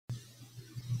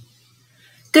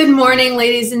Good morning,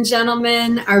 ladies and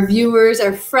gentlemen, our viewers,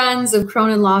 our friends of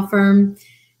Cronin Law Firm.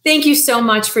 Thank you so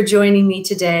much for joining me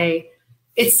today.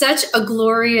 It's such a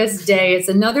glorious day. It's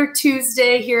another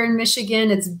Tuesday here in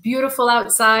Michigan. It's beautiful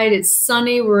outside. It's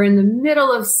sunny. We're in the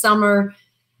middle of summer.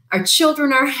 Our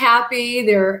children are happy.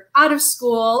 They're out of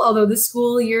school, although the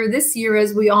school year this year,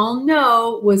 as we all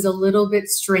know, was a little bit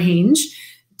strange,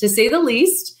 to say the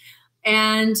least.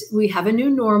 And we have a new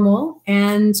normal,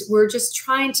 and we're just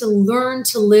trying to learn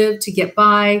to live, to get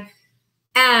by.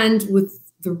 And with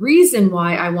the reason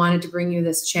why I wanted to bring you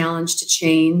this challenge to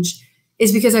change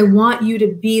is because I want you to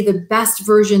be the best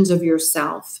versions of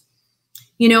yourself.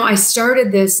 You know, I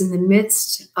started this in the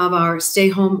midst of our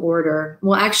stay-home order.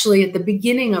 Well, actually, at the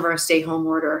beginning of our stay-home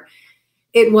order,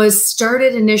 it was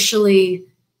started initially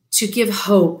to give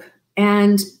hope.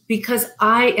 And because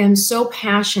I am so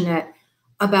passionate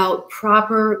about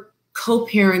proper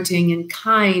co-parenting and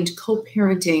kind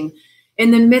co-parenting in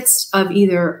the midst of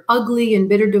either ugly and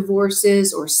bitter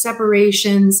divorces or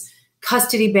separations,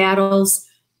 custody battles,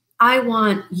 I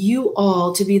want you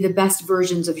all to be the best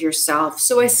versions of yourself.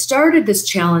 So I started this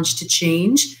challenge to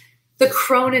change, the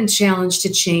Cronin Challenge to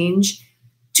Change,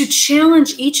 to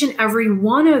challenge each and every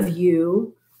one of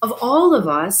you, of all of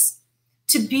us,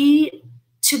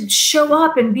 to show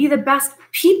up and be the best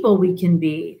people we can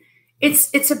be.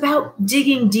 It's about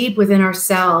digging deep within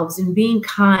ourselves and being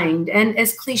kind. And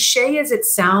as cliche as it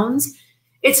sounds,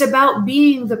 it's about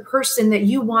being the person that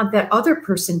you want that other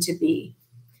person to be.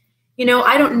 You know,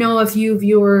 I don't know if you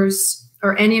viewers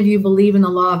or any of you believe in the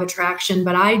law of attraction,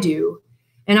 but I do.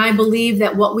 And I believe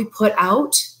that what we put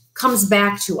out comes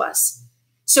back to us.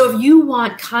 So if you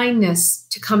want kindness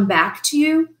to come back to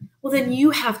you, well, then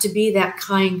you have to be that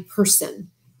kind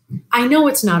person. I know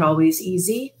it's not always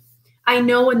easy. I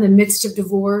know in the midst of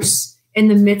divorce, in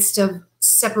the midst of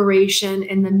separation,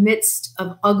 in the midst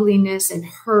of ugliness and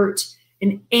hurt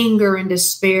and anger and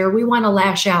despair, we want to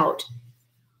lash out.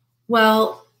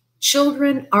 Well,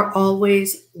 children are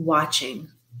always watching,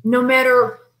 no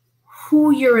matter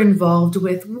who you're involved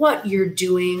with, what you're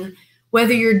doing,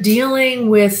 whether you're dealing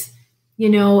with, you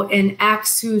know, an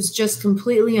ex who's just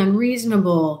completely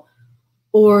unreasonable,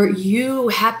 or you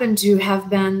happen to have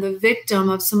been the victim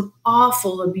of some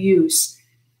awful abuse.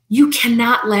 You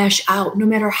cannot lash out no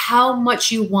matter how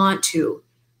much you want to.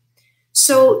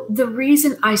 So the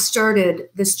reason I started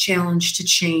this challenge to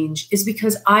change is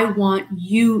because I want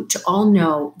you to all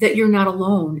know that you're not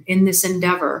alone in this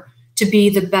endeavor to be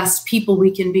the best people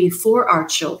we can be for our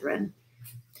children.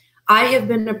 I have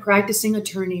been a practicing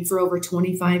attorney for over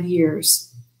 25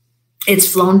 years. It's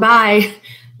flown by.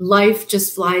 Life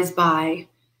just flies by,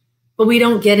 but we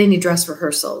don't get any dress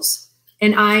rehearsals.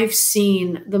 And I've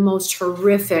seen the most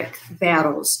horrific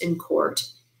battles in court.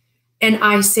 And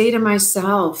I say to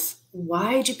myself,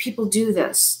 why do people do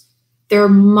this? There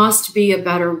must be a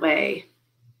better way.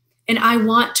 And I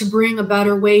want to bring a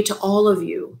better way to all of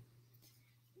you.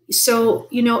 So,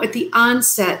 you know, at the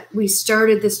onset, we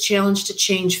started this challenge to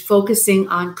change, focusing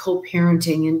on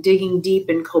co-parenting and digging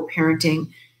deep in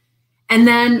co-parenting. And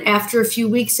then after a few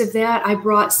weeks of that, I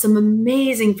brought some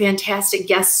amazing, fantastic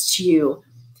guests to you.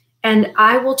 And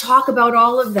I will talk about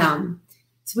all of them.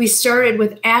 So we started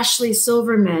with Ashley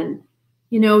Silverman.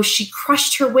 You know, she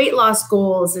crushed her weight loss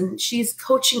goals and she's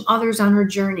coaching others on her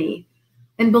journey.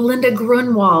 And Belinda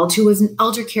Grunwald, who was an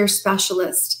elder care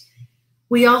specialist.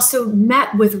 We also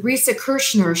met with Risa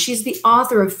Kirshner. She's the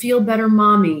author of Feel Better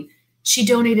Mommy. She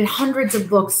donated hundreds of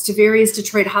books to various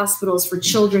Detroit hospitals for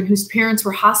children whose parents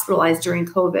were hospitalized during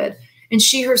COVID. And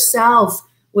she herself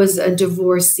was a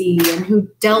divorcee and who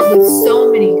dealt with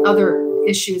so many other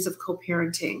issues of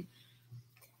co-parenting.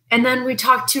 And then we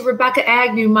talked to Rebecca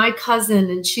Agnew, my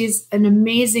cousin, and she's an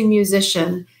amazing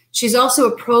musician. She's also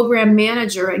a program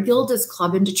manager at Gilda's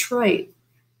Club in Detroit.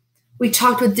 We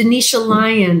talked with Denisha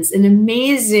Lyons, an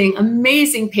amazing,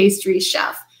 amazing pastry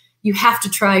chef. You have to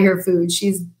try her food.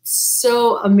 She's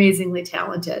so amazingly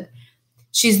talented.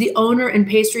 She's the owner and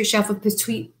pastry chef of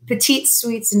Petite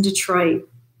Sweets in Detroit.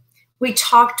 We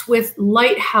talked with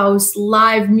Lighthouse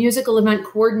Live musical event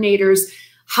coordinators,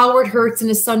 Howard Hertz and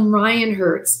his son, Ryan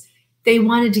Hertz. They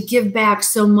wanted to give back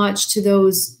so much to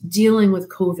those dealing with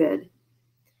COVID.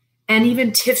 And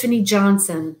even Tiffany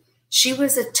Johnson. She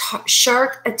was a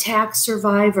shark attack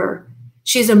survivor.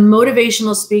 She's a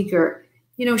motivational speaker.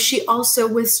 You know, she also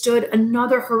withstood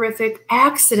another horrific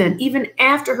accident, even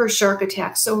after her shark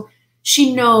attack. So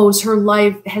she knows her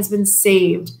life has been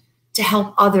saved to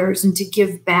help others and to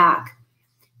give back.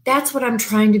 That's what I'm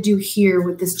trying to do here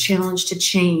with this challenge to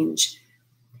change.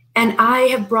 And I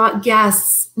have brought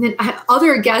guests, and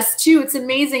other guests too. It's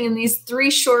amazing in these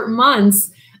 3 short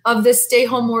months. of this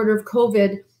stay-home order of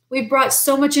COVID. We brought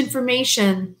so much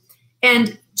information.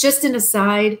 And just an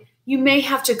aside, you may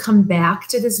have to come back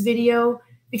to this video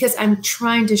because I'm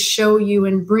trying to show you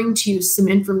and bring to you some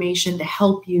information to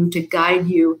help you, to guide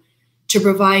you, to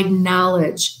provide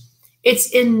knowledge. It's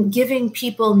in giving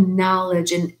people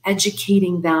knowledge and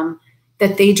educating them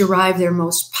that they derive their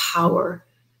most power.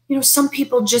 You know, some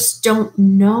people just don't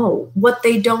know what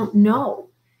they don't know.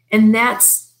 And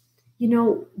that's, you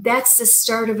know, that's the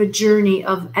start of a journey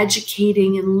of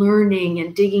educating and learning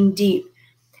and digging deep.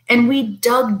 And we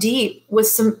dug deep with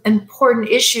some important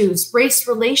issues, race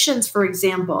relations, for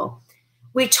example.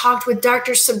 We talked with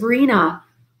Dr. Sabrina,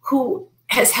 who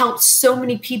has helped so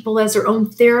many people as her own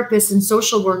therapist and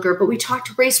social worker, but we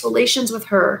talked race relations with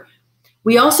her.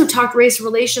 We also talked race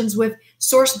relations with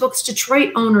Sourcebooks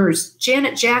Detroit owners,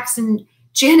 Janet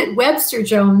Webster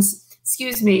Jones,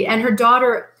 and her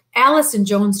daughter, Allison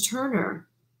Jones Turner.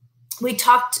 We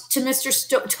talked to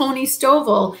Mr. Tony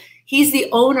Stovall. He's the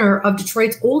owner of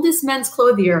Detroit's oldest men's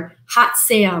clothier, Hot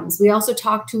Sam's. We also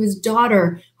talked to his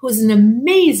daughter, who is an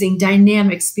amazing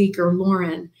dynamic speaker,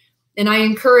 Lauren. And I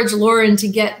encourage Lauren to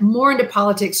get more into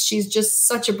politics. She's just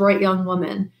such a bright young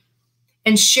woman.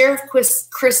 And Sheriff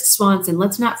Chris Swanson,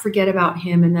 let's not forget about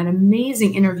him and that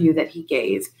amazing interview that he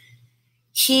gave.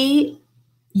 He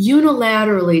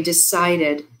unilaterally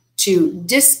decided to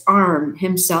disarm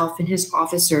himself and his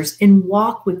officers and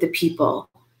walk with the people,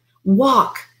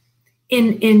 walk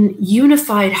in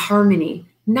unified harmony,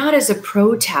 not as a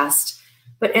protest,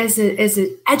 but as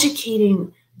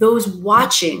educating those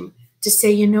watching to say,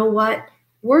 you know what,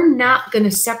 we're not going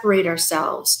to separate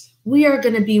ourselves. We are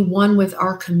going to be one with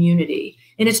our community.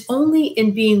 And it's only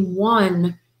in being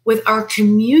one with our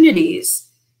communities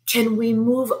can we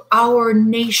move our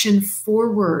nation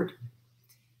forward.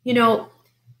 You know,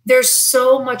 there's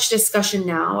so much discussion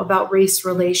now about race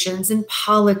relations and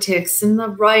politics and the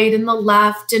right and the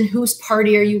left and whose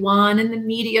party are you on and the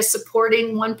media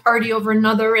supporting one party over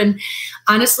another. And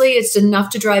honestly, it's enough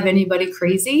to drive anybody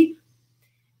crazy.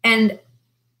 And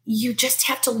you just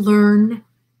have to learn,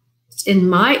 in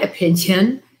my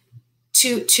opinion,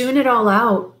 to tune it all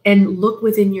out and look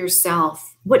within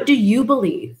yourself. What do you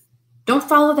believe? Don't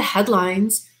follow the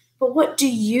headlines, but what do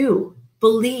you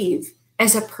believe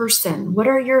as a person? What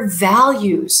are your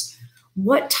values?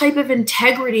 What type of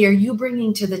integrity are you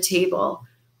bringing to the table?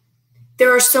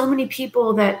 There are so many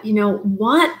people that, you know,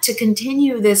 want to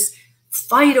continue this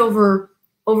fight over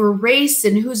race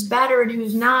and who's better and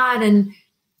who's not. And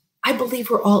I believe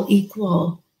we're all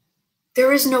equal.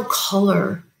 There is no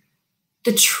color.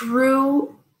 The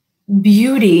true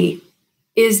beauty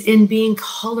is in being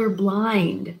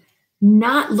colorblind,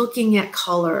 not looking at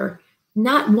color,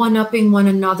 not one-upping one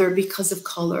another because of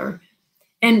color.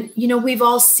 And, you know, we've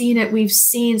all seen it. We've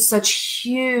seen such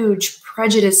huge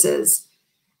prejudices.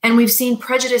 And we've seen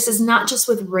prejudices not just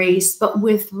with race, but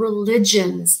with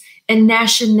religions and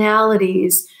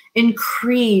nationalities and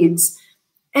creeds.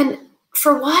 And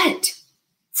for what?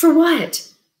 For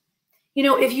what? You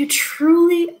know, if you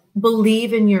truly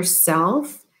believe in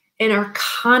yourself and are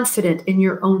confident in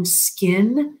your own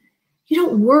skin, you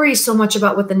don't worry so much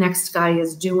about what the next guy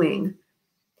is doing.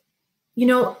 You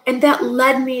know, and that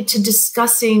led me to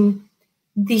discussing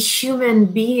the human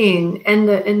being and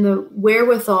the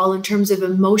wherewithal in terms of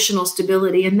emotional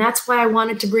stability. And that's why I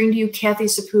wanted to bring to you Kathy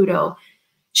Saputo.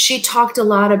 She talked a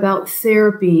lot about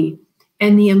therapy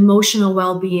and the emotional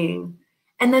well-being.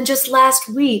 And then just last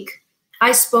week,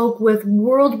 I spoke with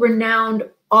world-renowned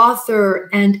author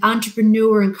and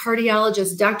entrepreneur and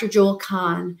cardiologist, Dr. Joel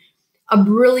Kahn, a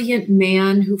brilliant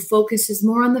man who focuses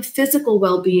more on the physical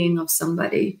well-being of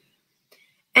somebody.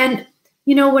 And,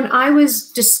 you know, when I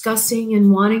was discussing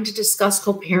and wanting to discuss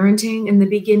co-parenting in the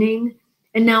beginning,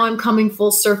 and now I'm coming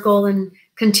full circle and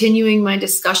continuing my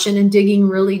discussion and digging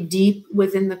really deep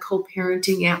within the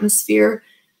co-parenting atmosphere,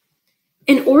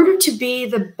 in order to be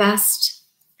the best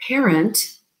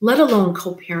parent, let alone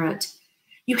co-parent,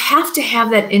 you have to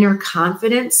have that inner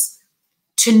confidence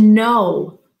to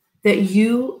know that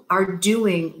you are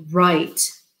doing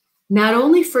right, not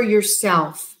only for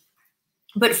yourself,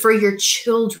 but for your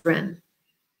children.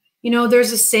 You know,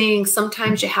 there's a saying,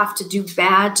 sometimes you have to do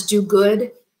bad to do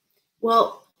good.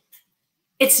 Well,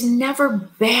 it's never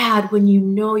bad when you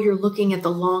know you're looking at the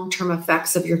long-term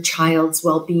effects of your child's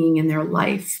well-being in their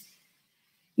life.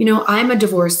 You know, I'm a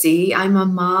divorcee. I'm a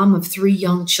mom of 3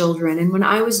 young children. And when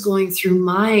I was going through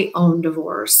my own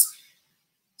divorce,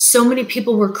 so many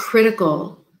people were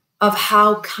critical of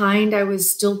how kind I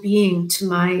was still being to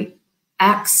my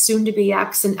ex, soon-to-be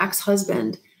ex and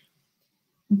ex-husband.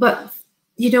 But,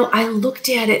 you know, I looked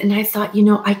at it and I thought, you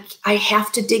know, I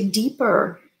have to dig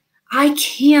deeper. I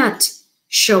can't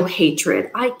show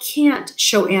hatred. I can't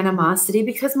show animosity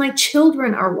because my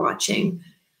children are watching.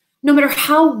 No matter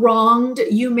how wronged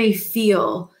you may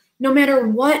feel, no matter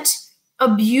what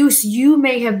abuse you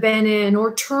may have been in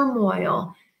or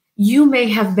turmoil you may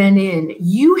have been in,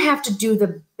 you have to do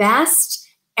the best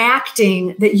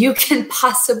acting that you can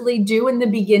possibly do in the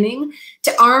beginning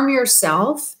to arm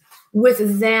yourself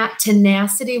with that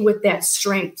tenacity, with that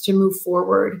strength to move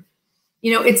forward.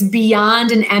 You know, it's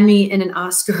beyond an Emmy and an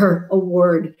Oscar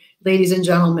award, ladies and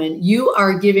gentlemen. You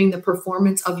are giving the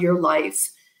performance of your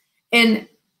life. And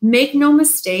make no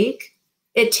mistake,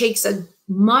 it takes a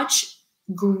much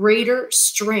greater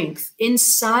strength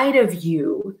inside of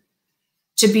you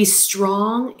to be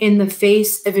strong in the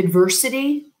face of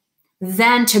adversity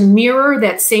than to mirror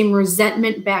that same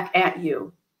resentment back at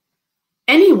you.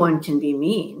 Anyone can be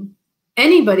mean.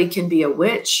 Anybody can be a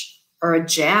witch or a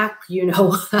jack. You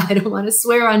know, I don't want to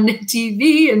swear on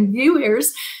TV and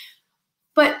viewers,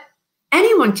 but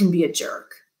anyone can be a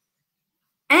jerk.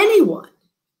 Anyone.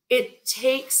 It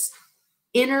takes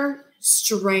inner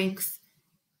strength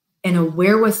and a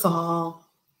wherewithal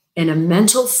and a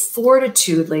mental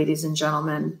fortitude, ladies and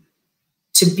gentlemen,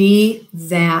 to be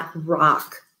that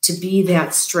rock, to be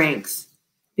that strength.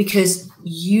 Because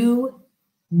you,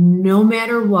 no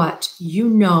matter what, you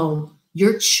know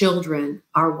your children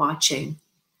are watching.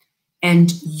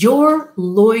 And your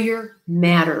lawyer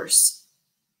matters.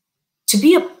 To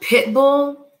be a pit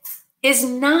bull is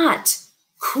not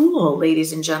cool,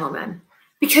 ladies and gentlemen,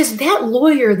 because that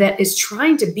lawyer that is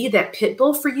trying to be that pit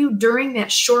bull for you during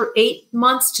that short 8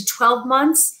 months to 12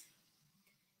 months,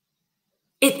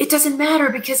 it doesn't matter,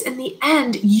 because in the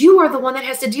end, you are the one that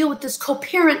has to deal with this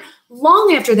co-parent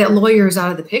long after that lawyer is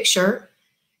out of the picture.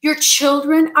 Your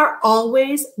children are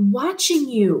always watching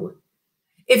you.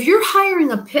 If you're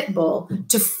hiring a pit bull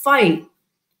to fight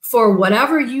for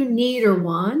whatever you need or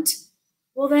want,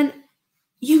 well, then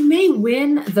you may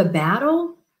win the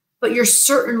battle, but you're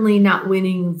certainly not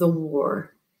winning the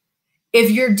war.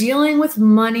 If you're dealing with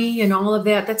money and all of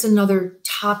that, that's another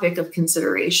topic of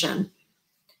consideration.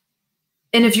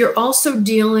 And if you're also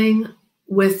dealing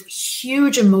with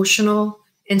huge emotional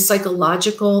and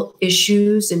psychological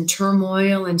issues and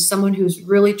turmoil and someone who's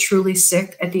really truly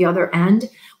sick at the other end,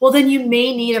 well, then you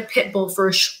may need a pit bull for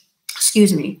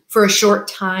a short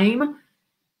time.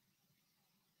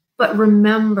 But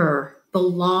remember the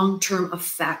long-term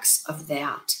effects of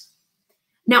that.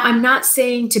 Now, I'm not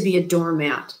saying to be a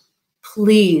doormat.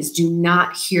 Please do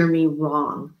not hear me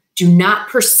wrong. Do not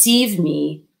perceive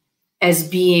me as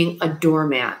being a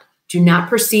doormat. Do not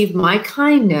perceive my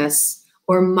kindness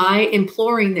or my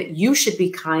imploring that you should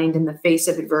be kind in the face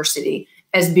of adversity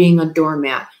as being a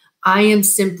doormat. I am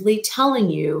simply telling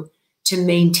you to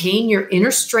maintain your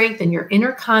inner strength and your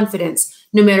inner confidence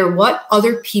no matter what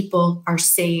other people are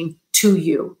saying to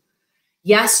you.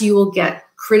 Yes, you will get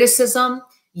criticism.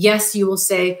 Yes, you will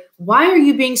say, why are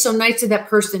you being so nice to that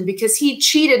person? Because he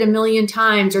cheated a million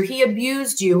times, or he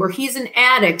abused you, or he's an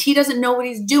addict. He doesn't know what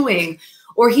he's doing,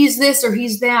 or he's this, or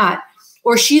he's that,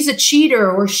 or she's a cheater,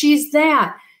 or she's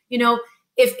that. You know,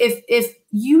 if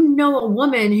you know a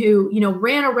woman who, you know,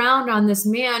 ran around on this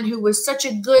man who was such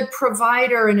a good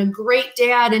provider and a great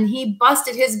dad, and he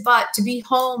busted his butt to be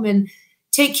home and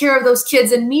take care of those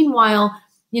kids. And meanwhile,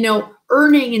 you know,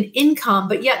 earning an income,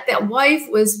 but yet that wife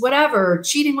was whatever,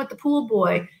 cheating with the pool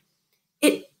boy.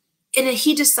 And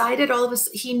he decided all of us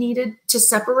he needed to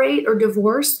separate or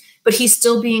divorce, but he's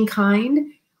still being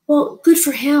kind. Well, good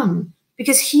for him,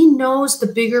 because he knows the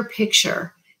bigger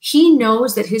picture. He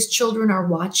knows that his children are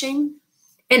watching.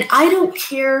 And I don't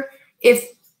care if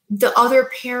the other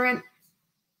parent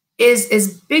is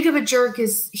as big of a jerk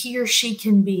as he or she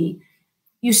can be.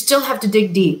 You still have to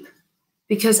dig deep,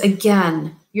 because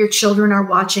again, your children are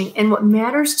watching. And what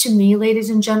matters to me, ladies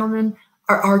and gentlemen,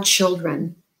 are our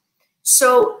children.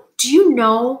 So do you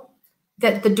know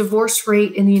that the divorce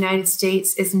rate in the United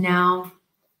States is now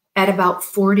at about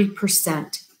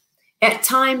 40%? At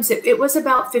times, it was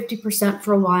about 50%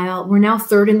 for a while. We're now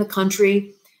third in the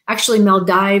country. Actually,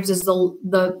 Maldives is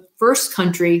the first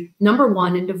country,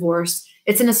 #1 in divorce.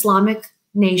 It's an Islamic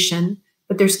nation,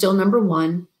 but they're still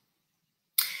 #1.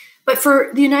 But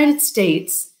for the United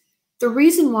States, the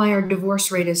reason why our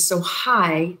divorce rate is so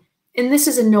high, and this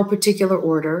is in no particular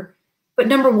order, but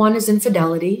 #1 is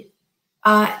infidelity.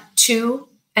 2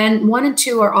 and 1 and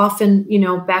 2 are often, you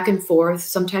know, back and forth.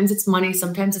 Sometimes it's money,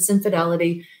 sometimes it's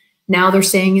infidelity. Now they're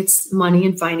saying it's money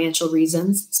and financial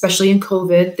reasons, especially in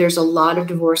COVID. There's a lot of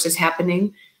divorces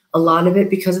happening, a lot of it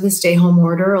because of the stay-home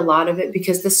order, a lot of it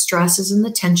because the stresses and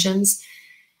the tensions.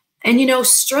 And, you know,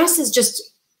 stress is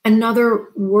just another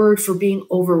word for being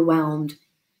overwhelmed.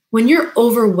 When you're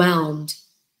overwhelmed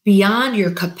beyond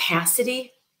your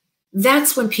capacity,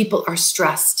 that's when people are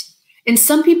stressed. And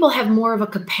some people have more of a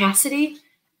capacity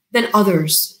than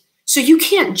others. So you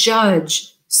can't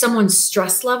judge someone's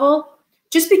stress level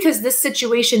just because this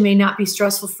situation may not be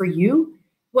stressful for you.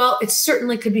 Well, it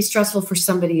certainly could be stressful for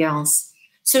somebody else.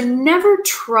 So never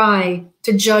try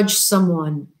to judge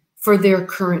someone for their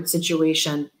current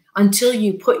situation until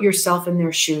you put yourself in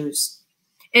their shoes.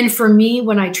 And for me,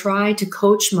 when I try to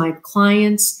coach my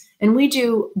clients, and we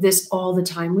do this all the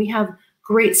time, we have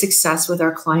great success with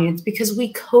our clients because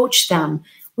we coach them,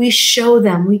 we show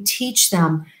them, we teach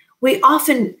them. We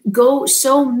often go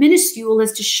so minuscule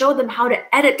as to show them how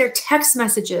to edit their text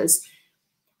messages.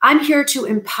 I'm here to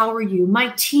empower you. My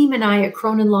team and I at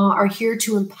Cronin Law are here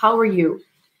to empower you,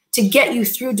 to get you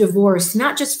through divorce,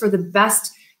 not just for the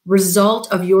best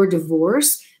result of your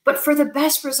divorce, but for the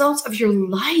best results of your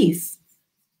life.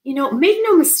 You know, make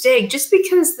no mistake, just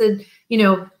because the,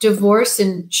 divorce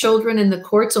and children in the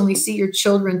courts only see your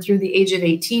children through the age of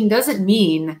 18 doesn't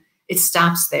mean it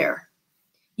stops there.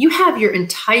 You have your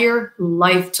entire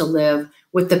life to live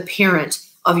with the parent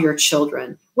of your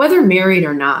children, whether married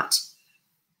or not.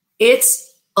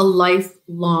 It's a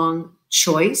lifelong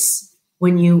choice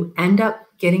when you end up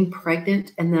getting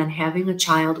pregnant and then having a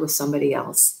child with somebody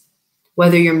else,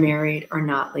 whether you're married or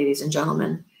not, ladies and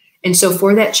gentlemen. And so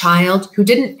for that child who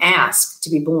didn't ask to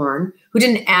be born, who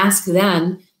didn't ask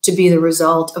then to be the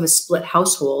result of a split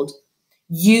household,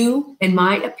 you, in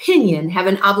my opinion, have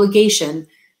an obligation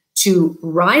to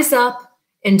rise up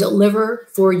and deliver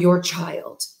for your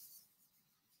child.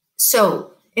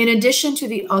 So in addition to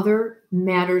the other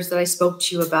matters that I spoke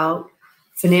to you about,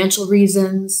 financial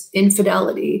reasons,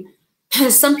 infidelity,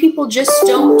 some people just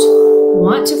don't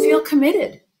want to feel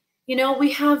committed.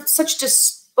 We have such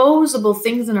disposable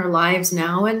things in our lives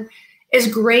now. And as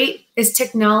great as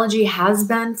technology has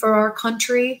been for our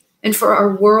country and for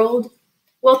our world,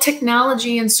 well,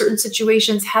 technology in certain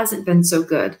situations hasn't been so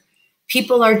good.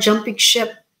 People are jumping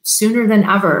ship sooner than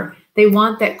ever. They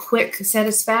want that quick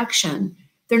satisfaction.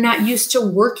 They're not used to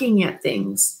working at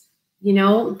things.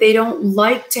 They don't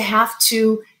like to have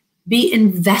to be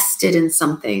invested in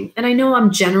something. And I know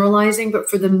I'm generalizing, but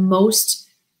for the most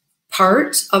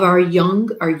part of our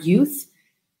youth,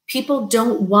 people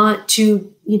don't want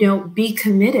to, be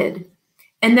committed.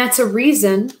 And that's a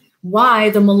reason why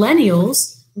the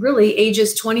millennials, really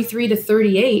ages 23 to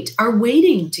 38, are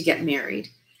waiting to get married.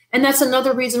 And that's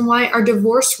another reason why our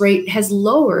divorce rate has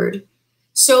lowered.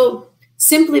 So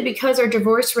simply because our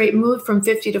divorce rate moved from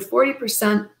 50 to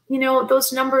 40%,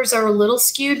 those numbers are a little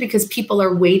skewed because people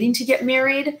are waiting to get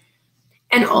married.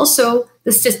 And also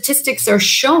the statistics are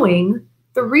showing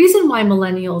the reason why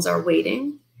millennials are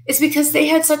waiting is because they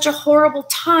had such a horrible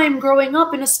time growing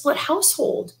up in a split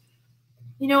household.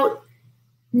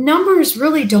 Numbers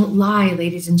really don't lie,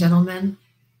 ladies and gentlemen,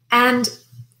 and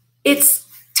it's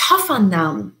tough on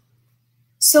them.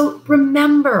 So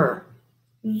remember,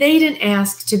 they didn't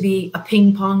ask to be a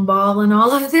ping pong ball in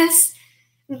all of this.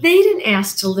 They didn't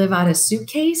ask to live out of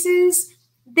suitcases.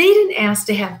 They didn't ask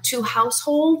to have two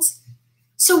households.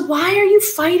 So why are you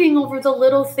fighting over the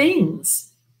little things?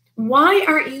 Why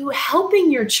aren't you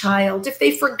helping your child if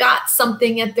they forgot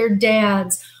something at their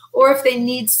dad's or if they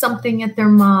need something at their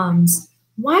mom's?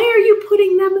 Why are you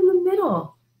putting them in the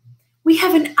middle? We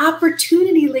have an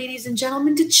opportunity, ladies and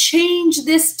gentlemen, to change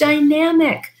this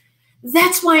dynamic.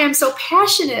 That's why I'm so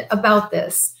passionate about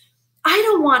this. I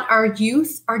don't want our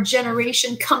youth, our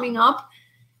generation coming up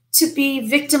to be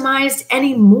victimized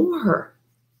anymore.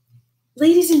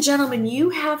 Ladies and gentlemen, you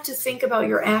have to think about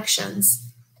your actions.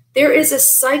 There is a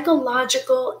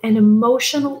psychological and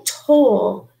emotional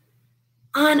toll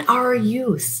on our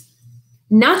youth,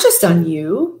 not just on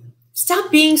you. Stop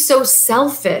being so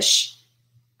selfish.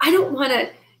 I don't want to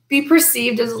be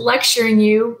perceived as lecturing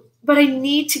you, but I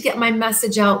need to get my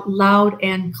message out loud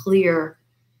and clear.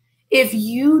 If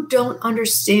you don't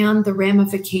understand the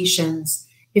ramifications,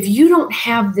 if you don't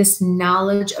have this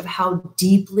knowledge of how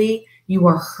deeply you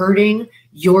are hurting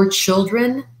your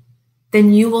children,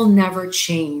 then you will never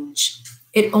change.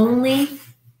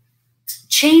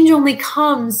 Change only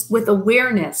comes with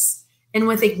awareness and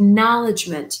with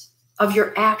acknowledgement of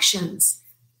your actions.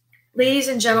 Ladies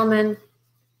and gentlemen,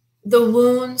 the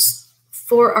wounds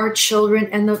for our children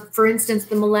and for instance,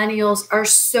 the millennials are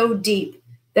so deep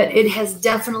that it has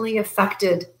definitely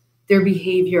affected their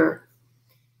behavior.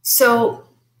 So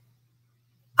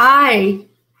I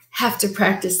have to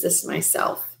practice this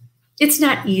myself. It's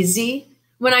not easy.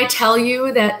 When I tell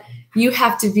you that you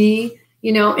have to be,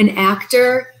 an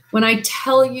actor, when I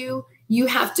tell you you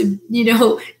have to,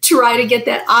 try to get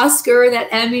that Oscar, that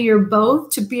Emmy, or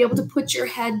both, to be able to put your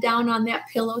head down on that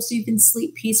pillow so you can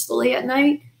sleep peacefully at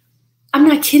night? I'm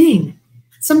not kidding.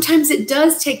 Sometimes it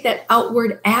does take that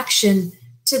outward action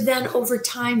to then over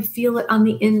time feel it on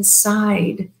the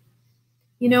inside.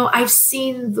 You know, I've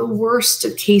seen the worst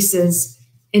of cases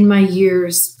in my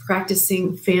years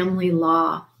practicing family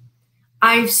law.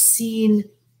 I've seen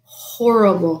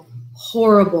horrible,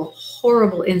 horrible,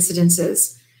 horrible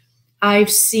incidences. I've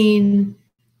seen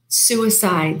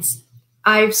suicides.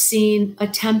 I've seen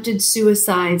attempted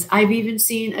suicides. I've even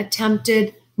seen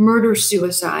attempted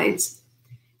murder-suicides,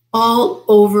 all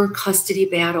over custody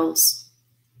battles.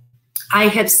 I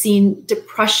have seen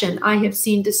depression. I have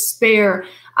seen despair.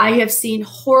 I have seen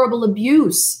horrible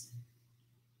abuse.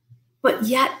 But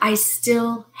yet I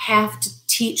still have to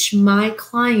teach my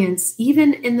clients,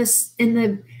 even in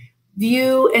the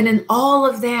view and in all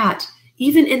of that,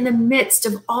 even in the midst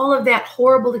of all of that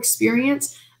horrible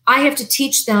experience, I have to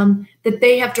teach them that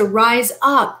they have to rise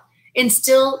up and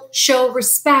still show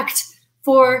respect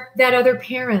for that other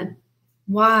parent.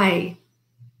 Why?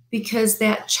 Because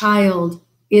that child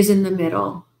is in the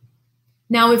middle.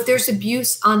 Now, if there's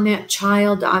abuse on that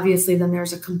child, obviously, then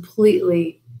there's a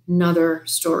completely another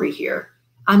story here.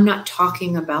 I'm not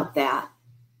talking about that,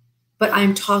 but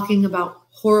I'm talking about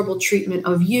horrible treatment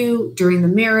of you during the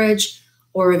marriage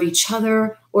or of each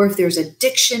other, or if there's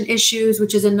addiction issues,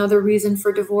 which is another reason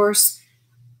for divorce,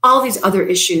 all these other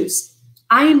issues.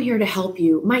 I am here to help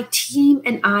you. My team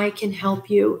and I can help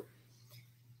you.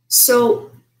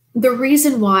 So the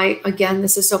reason why, again,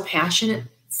 this is so passionate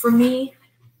for me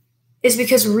is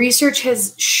because research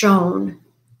has shown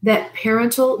that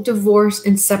parental divorce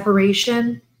and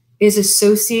separation is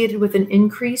associated with an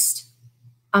increased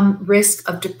risk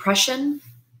of depression,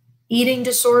 eating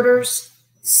disorders,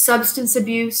 substance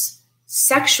abuse,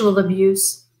 sexual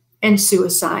abuse, and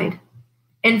suicide.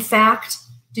 In fact,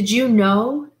 did you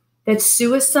know that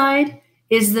suicide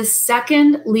is the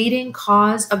second leading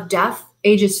cause of death,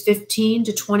 ages 15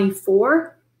 to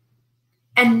 24?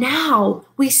 And now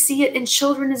we see it in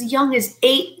children as young as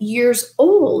 8 years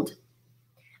old.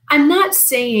 I'm not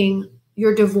saying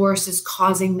your divorce is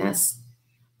causing this,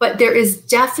 but there is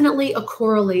definitely a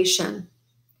correlation.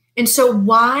 And so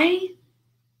why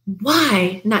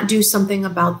not do something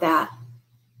about that?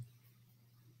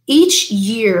 Each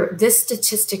year, this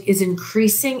statistic is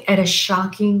increasing at a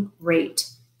shocking rate.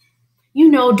 You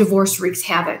know, divorce wreaks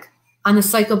havoc on the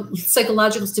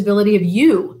psychological stability of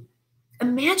you.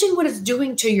 Imagine what it's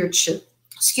doing to your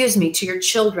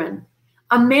children.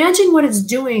 Imagine what it's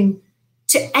doing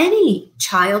to any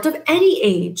child of any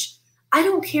age. I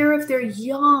don't care if they're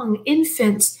young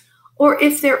infants or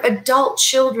if they're adult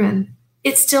children.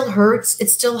 It still hurts.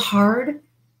 It's still hard.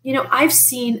 You know, I've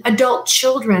seen adult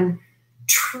children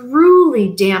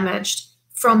truly damaged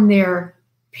from their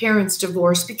parents'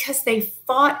 divorce because they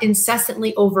fought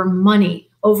incessantly over money,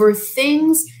 over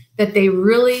things that they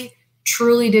really,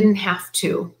 truly didn't have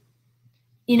to.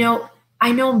 You know,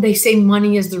 I know they say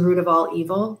money is the root of all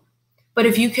evil, but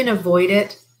if you can avoid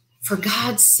it, for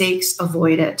God's sakes,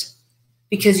 avoid it,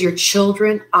 because your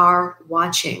children are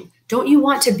watching. Don't you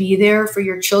want to be there for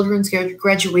your children's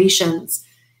graduations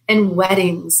and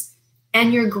weddings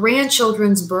and your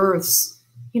grandchildren's births?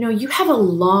 You know, you have a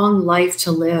long life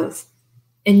to live,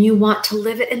 and you want to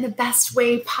live it in the best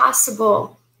way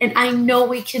possible. And I know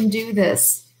we can do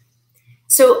this.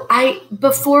 So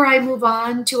before I move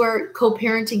on to our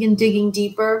co-parenting and digging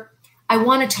deeper, I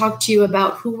want to talk to you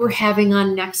about who we're having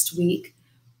on next week.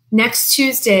 Next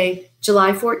Tuesday,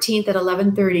 July 14th at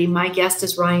 11:30, my guest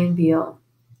is Ryan Beal.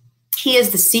 He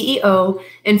is the CEO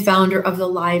and founder of the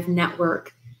Live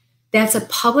Network. That's a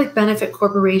public benefit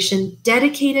corporation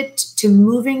dedicated to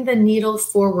moving the needle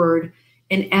forward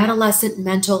in adolescent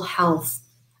mental health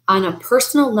on a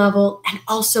personal level and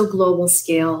also global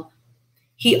scale.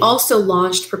 He also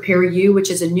launched Prepare You,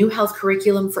 which is a new health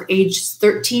curriculum for ages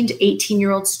 13 to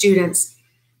 18-year-old students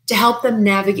to help them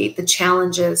navigate the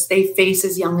challenges they face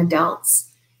as young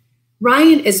adults.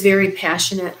 Ryan is very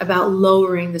passionate about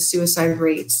lowering the suicide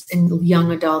rates in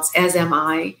young adults, as am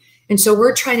I. And so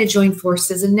we're trying to join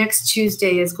forces. And next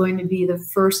Tuesday is going to be the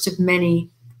first of many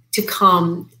to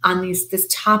come on this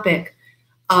topic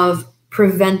of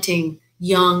preventing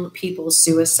young people's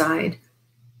suicide.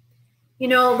 You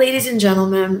know, ladies and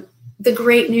gentlemen, the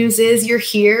great news is you're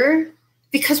here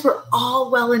because we're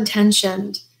all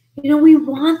well-intentioned. You know, we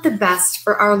want the best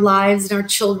for our lives and our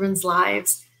children's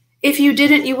lives. If you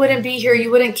didn't, you wouldn't be here.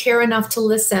 You wouldn't care enough to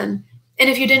listen. And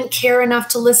if you didn't care enough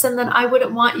to listen, then I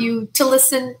wouldn't want you to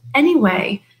listen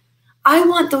anyway. I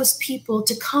want those people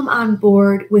to come on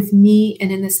board with me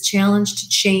and in this challenge to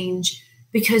change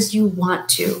because you want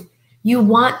to. You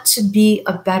want to be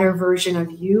a better version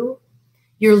of you.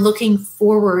 You're looking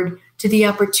forward to the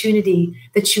opportunity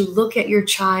that you look at your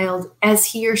child as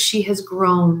he or she has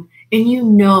grown, and you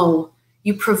know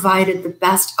you provided the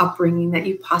best upbringing that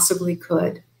you possibly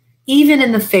could, even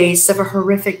in the face of a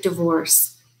horrific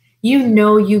divorce. You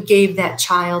know you gave that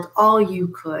child all you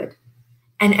could.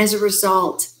 And as a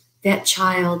result, that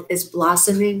child is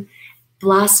blossoming,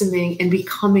 and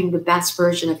becoming the best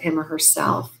version of him or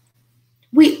herself.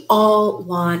 We all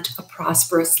want a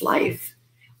prosperous life.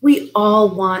 We all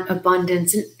want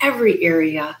abundance in every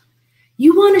area.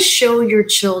 You want to show your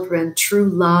children true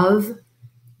love.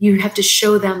 You have to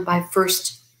show them by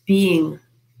first being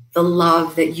the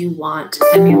love that you want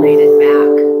emulated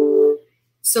back.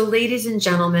 So, ladies and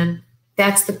gentlemen,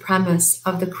 that's the premise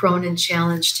of the Cronin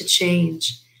Challenge to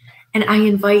Change. And I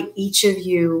invite each of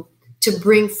you to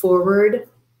bring forward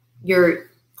your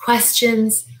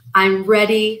questions. I'm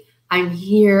ready, I'm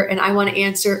here, and I want to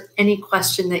answer any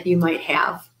question that you might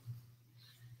have.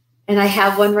 And I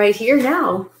have one right here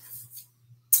now.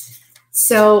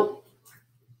 So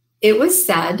it was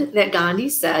said that Gandhi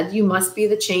said, you must be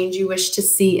the change you wish to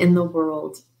see in the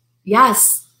world.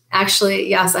 Yes, actually,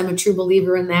 yes, I'm a true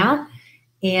believer in that.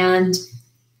 And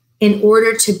in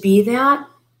order to be that,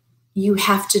 you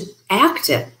have to act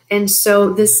it. And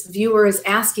so this viewer is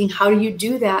asking, how do you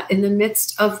do that in the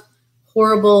midst of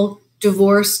horrible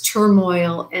divorce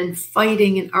turmoil and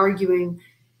fighting and arguing?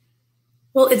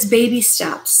 Well, it's baby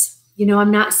steps. You know,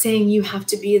 I'm not saying you have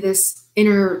to be this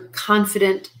inner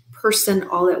confident person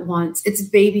all at once. It's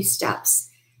baby steps.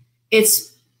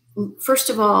 It's, first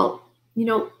of all, you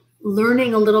know,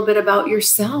 learning a little bit about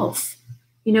yourself.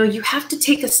 You know, you have to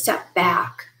take a step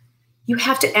back. You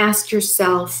have to ask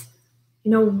yourself,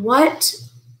 you know, what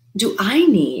do I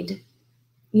need?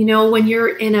 You know, when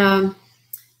you're in a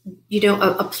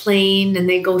plane and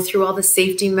they go through all the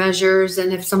safety measures,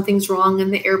 and if something's wrong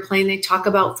in the airplane, they talk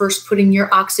about first putting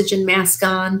your oxygen mask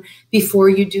on before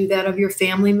you do that of your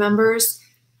family members.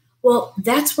 Well,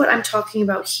 that's what I'm talking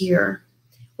about here.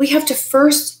 We have to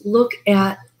first look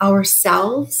at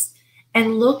ourselves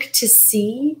and look to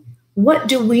see, what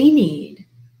do we need?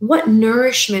 What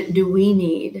nourishment do we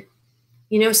need?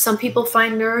 You know, some people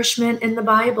find nourishment in the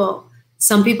Bible.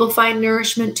 Some people find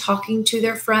nourishment talking to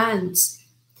their friends.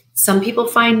 Some people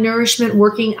find nourishment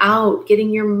working out,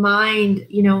 getting your mind,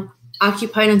 you know,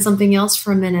 occupied on something else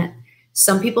for a minute.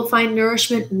 Some people find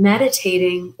nourishment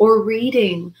meditating or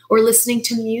reading or listening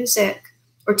to music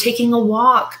or taking a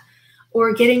walk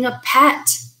or getting a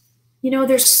pet. You know,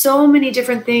 there's so many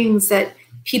different things that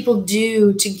people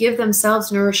do to give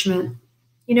themselves nourishment,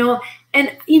 you know.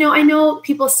 And, you know, I know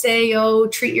people say, oh,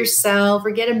 treat yourself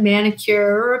or get a manicure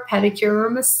or a pedicure or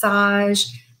a massage,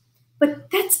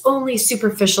 but that's only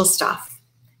superficial stuff.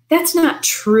 That's not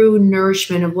true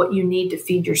nourishment of what you need to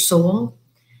feed your soul.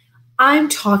 I'm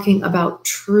talking about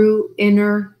true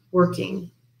inner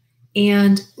working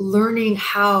and learning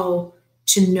how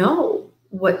to know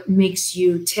what makes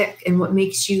you tick and what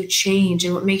makes you change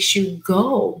and what makes you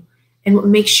go and what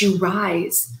makes you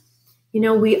rise. You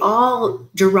know, we all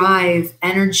derive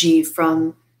energy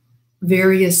from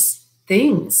various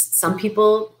things. Some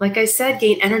people, like I said,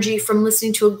 gain energy from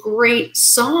listening to a great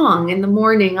song in the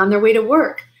morning on their way to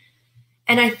work.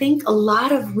 And I think a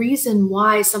lot of reason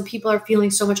why some people are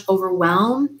feeling so much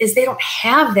overwhelmed is they don't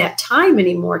have that time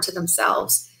anymore to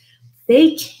themselves.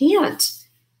 They can't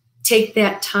take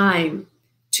that time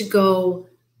to go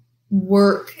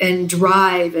work and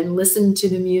drive and listen to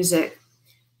the music.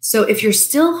 So if you're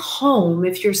still home,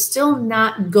 if you're still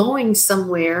not going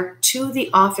somewhere to the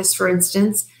office, for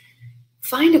instance,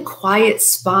 find a quiet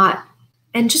spot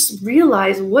and just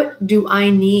realize, what do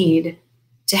I need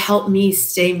to help me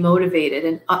stay motivated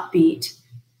and upbeat?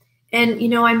 And, you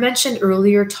know, I mentioned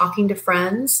earlier talking to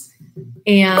friends,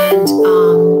 and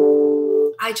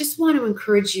I just want to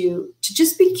encourage you to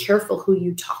just be careful who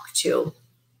you talk to,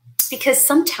 because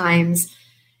sometimes,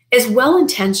 as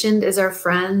well-intentioned as our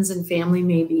friends and family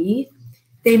may be,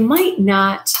 they might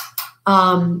not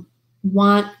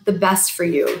want the best for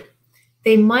you.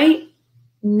 They might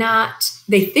not,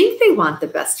 they think they want the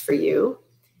best for you,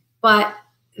 but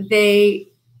they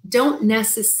don't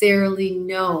necessarily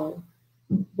know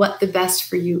what the best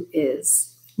for you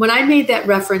is. When I made that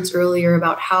reference earlier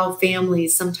about how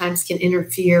families sometimes can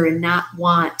interfere and not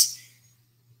want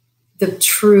the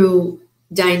true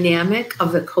dynamic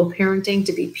of the co-parenting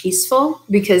to be peaceful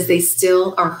because they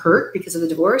still are hurt because of the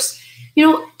divorce. You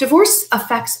know, divorce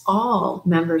affects all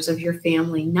members of your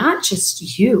family, not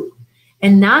just you,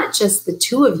 and not just the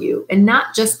two of you, and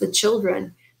not just the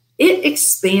children. It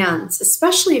expands,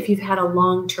 especially if you've had a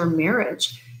long-term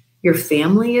marriage. Your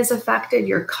family is affected,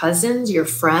 your cousins, your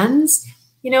friends,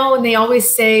 and they always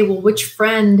say, well, which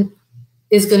friend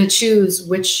is going to choose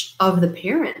which of the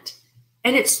parent?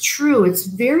 And it's true. It's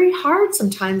very hard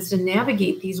sometimes to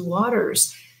navigate these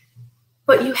waters,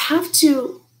 but you have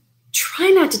to try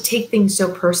not to take things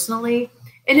so personally.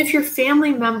 And if your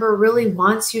family member really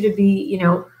wants you to be,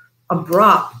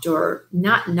 abrupt or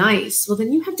not nice, well,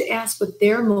 then you have to ask what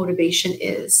their motivation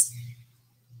is.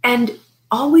 And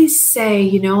always say,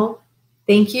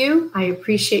 thank you. I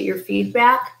appreciate your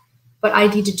feedback, but I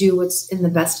need to do what's in the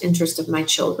best interest of my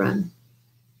children.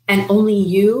 And only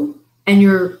you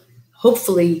and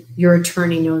hopefully your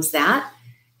attorney knows that.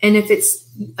 And if it's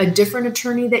a different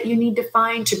attorney that you need to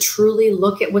find to truly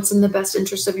look at what's in the best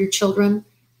interest of your children,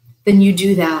 then you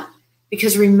do that.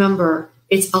 Because remember,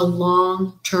 it's a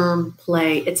long-term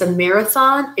play. It's a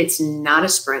marathon. It's not a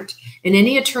sprint. And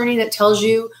any attorney that tells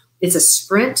you it's a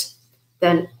sprint,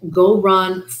 then go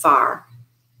run far.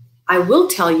 I will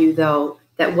tell you, though,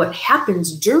 that what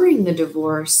happens during the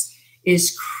divorce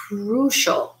is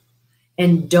crucial.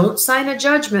 And don't sign a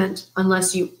judgment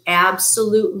unless you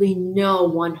absolutely know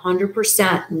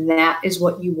 100% that is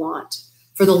what you want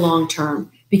for the long term,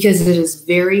 because it is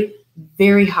very,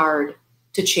 very hard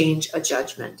to change a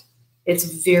judgment. It's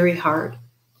very hard.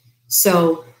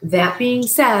 So that being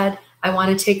said, I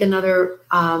want to take another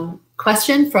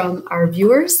question from our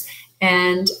viewers.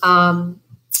 And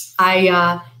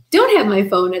I don't have my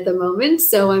phone at the moment,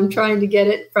 so I'm trying to get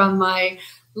it from my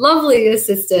lovely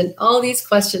assistant. All these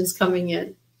questions coming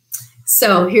in.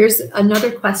 So here's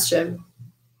another question.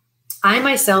 I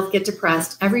myself get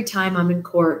depressed every time I'm in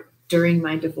court during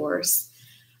my divorce.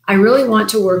 I really want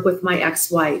to work with my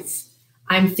ex-wife.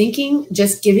 I'm thinking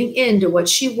just giving in to what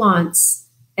she wants,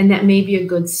 and that may be a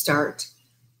good start.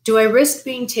 Do I risk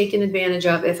being taken advantage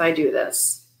of if I do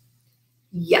this?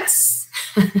 Yes.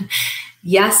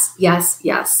 Yes, yes,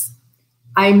 yes.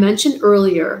 I mentioned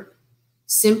earlier,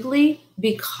 simply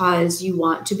because you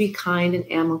want to be kind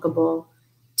and amicable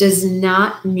does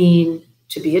not mean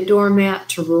to be a doormat,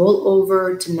 to roll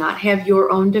over, to not have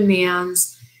your own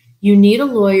demands. You need a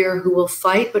lawyer who will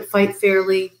fight, but fight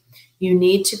fairly. You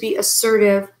need to be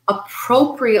assertive,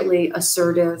 appropriately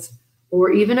assertive,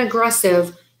 or even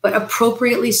aggressive, but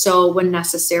appropriately so when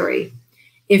necessary.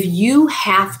 If you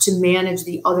have to manage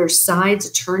the other side's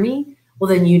attorney, well,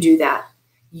 then you do that.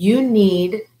 You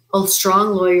need a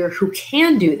strong lawyer who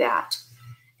can do that.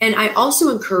 And I also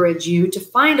encourage you to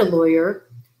find a lawyer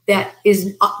that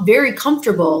is very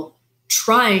comfortable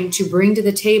trying to bring to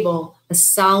the table a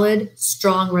solid,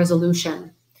 strong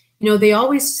resolution. They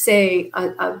always say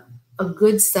a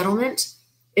good settlement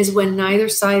is when neither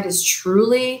side is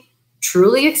truly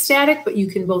ecstatic, but you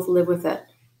can both live with it.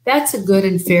 That's a good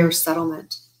and fair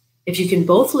settlement. If you can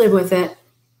both live with it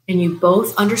and you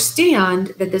both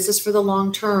understand that this is for the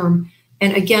long term,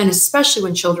 and again, especially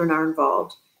when children are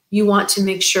involved, you want to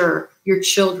make sure your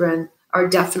children are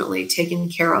definitely taken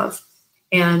care of.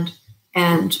 And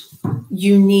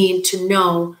you need to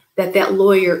know that that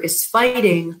lawyer is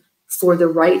fighting for the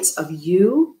rights of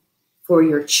you, for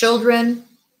your children,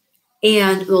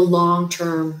 and the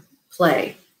long-term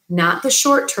play, not the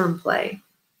short-term play.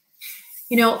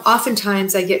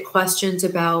 Oftentimes I get questions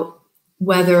about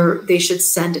whether they should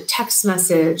send a text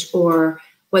message or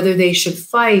whether they should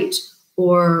fight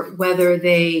or whether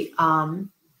they,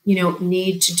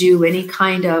 need to do any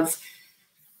kind of,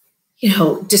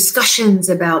 discussions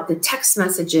about the text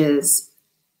messages.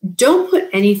 Don't put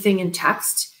anything in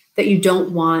text that you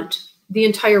don't want the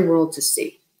entire world to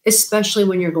see, especially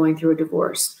when you're going through a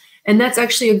divorce. And that's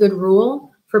actually a good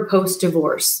rule for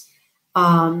post-divorce,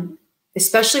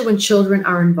 especially when children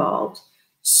are involved.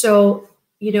 So,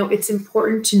 it's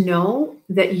important to know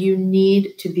that you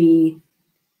need to be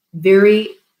very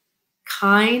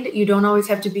kind. You don't always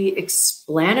have to be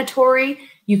explanatory.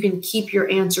 You can keep your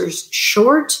answers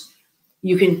short.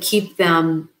 You can keep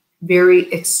them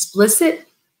very explicit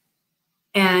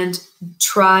and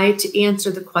try to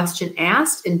answer the question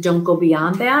asked and don't go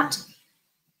beyond that.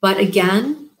 But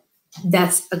again,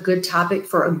 that's a good topic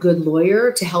for a good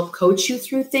lawyer to help coach you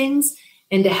through things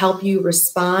and to help you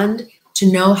respond,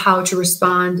 to know how to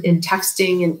respond in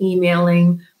texting and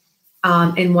emailing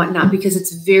and whatnot, because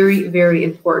it's very, very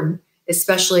important,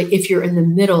 especially if you're in the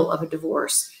middle of a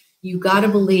divorce. You got to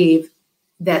believe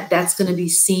that that's going to be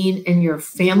seen in your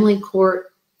family court,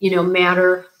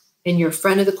 matter, in your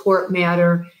friend of the court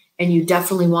matter, and you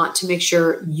definitely want to make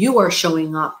sure you are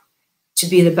showing up to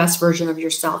be the best version of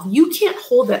yourself. You can't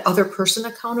hold that other person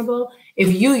accountable if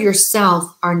you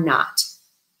yourself are not.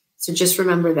 So just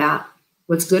remember that.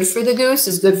 What's good for the goose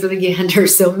is good for the gander.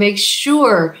 So make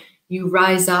sure you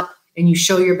rise up and you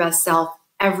show your best self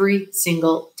every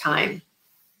single time.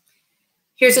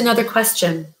 Here's another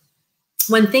question.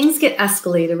 When things get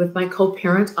escalated with my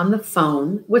co-parent on the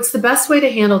phone, what's the best way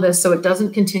to handle this so it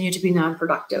doesn't continue to be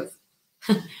non-productive?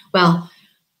 Well,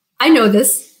 I know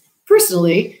this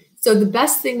personally. So the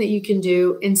best thing that you can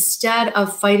do instead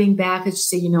of fighting back is to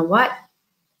say, you know what?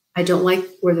 I don't like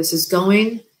where this is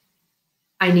going.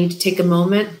 I need to take a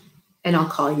moment and I'll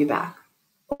call you back.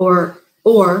 Or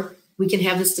we can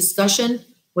have this discussion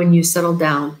when you settle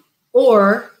down.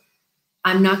 Or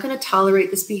I'm not going to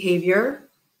tolerate this behavior.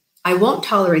 I won't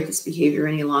tolerate this behavior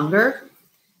any longer.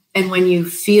 And when you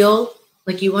feel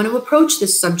like you want to approach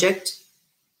this subject,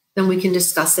 then we can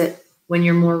discuss it when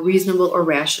you're more reasonable or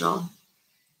rational.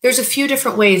 There's a few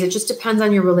different ways. It just depends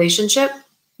on your relationship.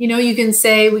 You know, you can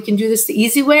say we can do this the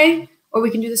easy way or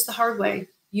we can do this the hard way.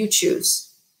 You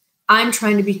choose. I'm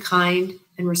trying to be kind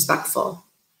and respectful,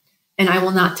 and I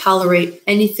will not tolerate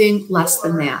anything less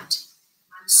than that.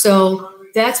 So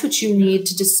that's what you need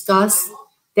to discuss.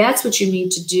 That's what you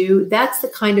need to do. That's the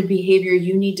kind of behavior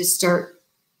you need to start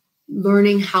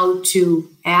learning how to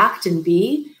act and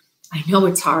be. I know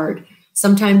it's hard.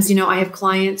 Sometimes, you know, I have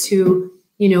clients who,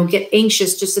 you know, get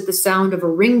anxious just at the sound of a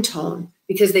ringtone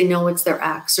because they know it's their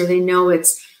ex, or they know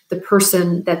it's the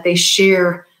person that they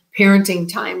share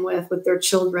parenting time with their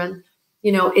children.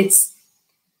 You know, it's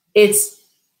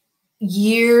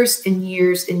years and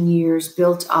years and years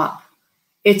built up.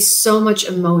 It's so much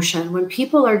emotion. When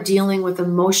people are dealing with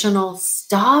emotional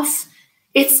stuff,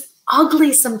 it's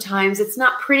ugly sometimes. It's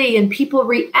not pretty, and people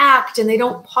react and they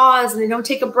don't pause and they don't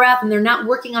take a breath, and they're not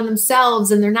working on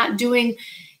themselves, and they're not doing,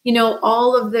 you know,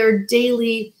 all of their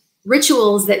daily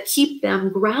rituals that keep them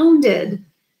grounded.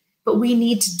 But we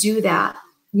need to do that.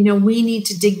 You know, we need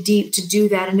to dig deep to do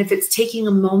that. And if it's taking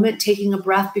a moment, taking a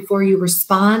breath before you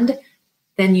respond,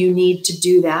 then you need to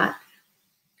do that.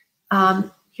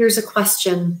 Here's a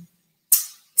question.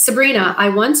 Sabrina, I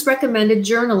once recommended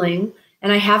journaling,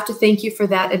 and I have to thank you for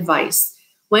that advice.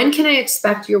 When can I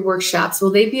expect your workshops?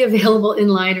 Will they be available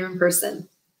online or in person?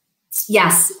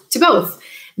 Yes, to both.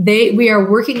 We are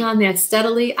working on that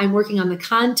steadily. I'm working on the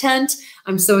content.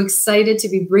 I'm so excited to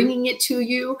be bringing it to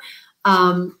you.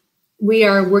 We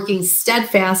are working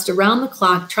steadfast around the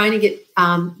clock, trying to get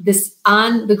this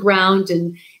on the ground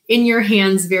and in your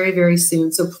hands very, very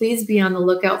soon. So please be on the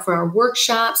lookout for our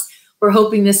workshops. We're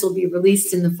hoping this will be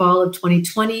released in the fall of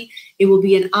 2020. It will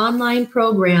be an online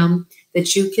program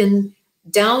that you can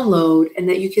download and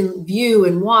that you can view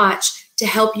and watch to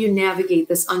help you navigate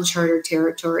this uncharted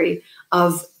territory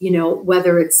of, you know,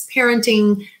 whether it's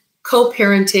parenting,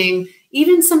 co-parenting,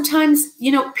 even sometimes,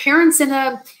 you know, parents in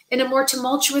a more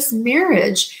tumultuous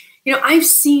marriage. You know, I've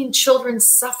seen children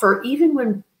suffer even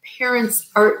when parents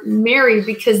are married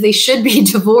because they should be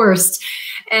divorced.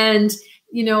 And,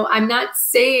 you know, I'm not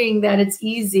saying that it's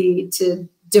easy to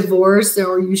divorce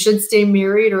or you should stay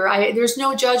married, or there's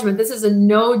no judgment. This is a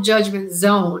no judgment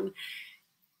zone.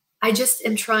 I just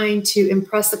am trying to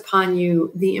impress upon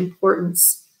you the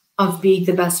importance of being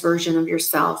the best version of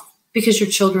yourself, because your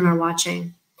children are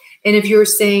watching. And if you're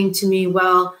saying to me,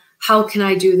 well, how can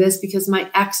I do this because my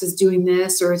ex is doing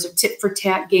this, or it's a tit for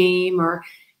tat game, or,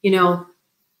 you know,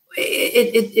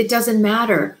 it doesn't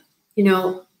matter. You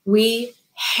know, we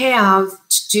have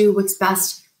to do what's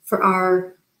best for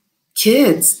our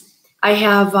kids. I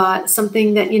have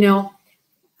something that, you know,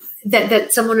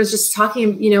 that someone was just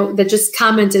talking, you know, that just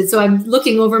commented. So I'm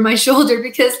looking over my shoulder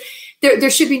because there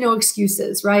should be no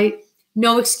excuses, right?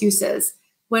 No excuses.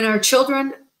 When our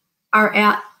children are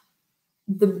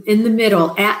in the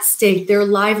middle, at stake, their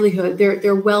livelihood,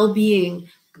 their well-being,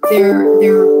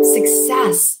 their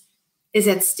success is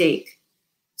at stake.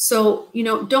 So, you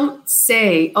know, don't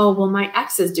say, oh, well, my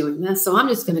ex is doing this, so I'm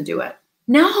just going to do it.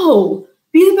 No,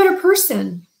 be the better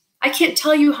person. I can't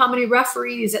tell you how many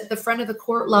referees at the front of the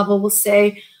court level will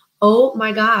say, oh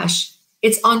my gosh,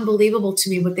 it's unbelievable to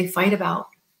me what they fight about.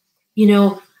 You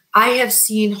know, I have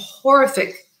seen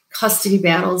horrific custody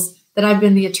battles that I've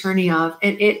been the attorney of,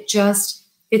 and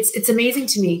it's amazing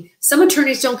to me. Some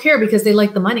attorneys don't care because they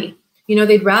like the money. You know,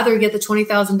 they'd rather get the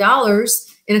 $20,000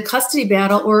 in a custody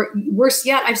battle, or worse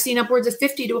yet, I've seen upwards of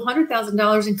 $50,000 to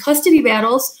 $100,000 in custody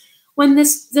battles when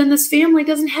this family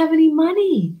doesn't have any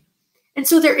money. And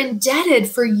so they're indebted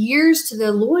for years to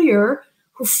the lawyer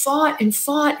who fought and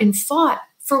fought and fought.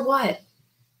 For what?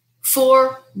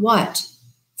 For what?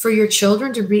 For your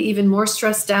children to be even more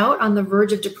stressed out on the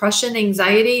verge of depression,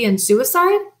 anxiety, and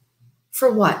suicide?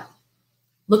 For what?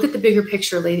 Look at the bigger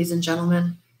picture, ladies and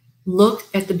gentlemen. Look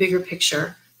at the bigger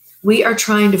picture. We are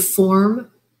trying to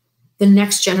form the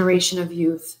next generation of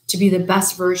youth to be the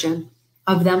best version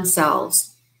of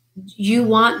themselves. You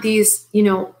want these, you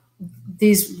know,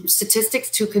 these statistics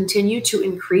to continue to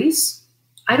increase?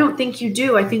 I don't think you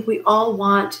do. I think we all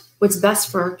want what's best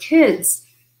for our kids,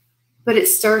 but it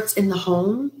starts in the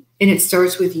home and it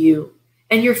starts with you.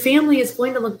 And your family is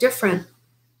going to look different,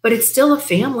 but it's still a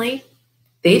family.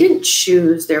 They didn't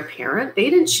choose their parent. They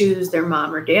didn't choose their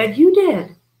mom or dad. You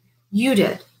did. You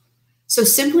did. So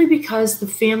simply because the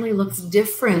family looks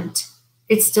different,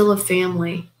 it's still a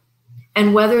family.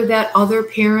 And whether that other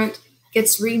parent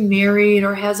gets remarried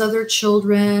or has other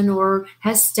children or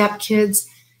has stepkids,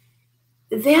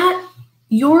 that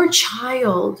your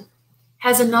child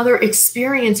has another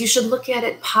experience. You should look at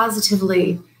it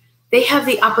positively. They have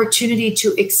the opportunity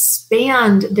to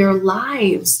expand their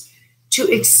lives, to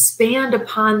expand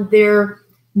upon their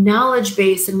knowledge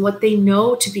base and what they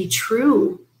know to be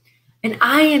true. And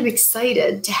I am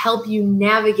excited to help you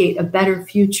navigate a better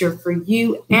future for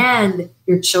you and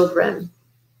your children.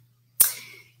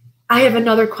 I have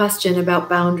another question about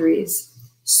boundaries.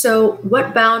 So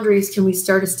what boundaries can we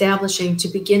start establishing to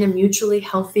begin a mutually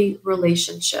healthy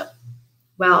relationship?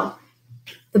 Well,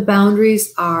 the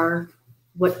boundaries are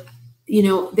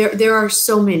there are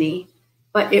so many,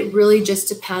 but it really just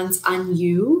depends on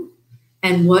you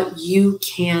and what you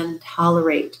can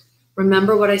tolerate.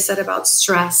 Remember what I said about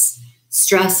stress.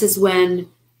 Stress is when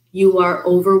you are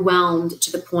overwhelmed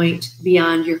to the point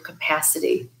beyond your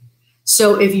capacity.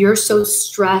 So if you're so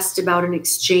stressed about an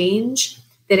exchange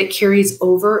that it carries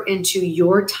over into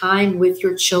your time with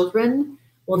your children,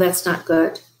 well, that's not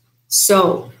good.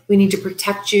 So we need to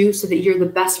protect you so that you're the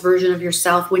best version of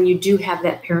yourself when you do have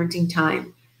that parenting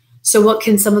time. So what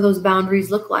can some of those boundaries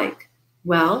look like?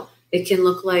 Well, it can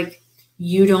look like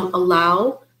you don't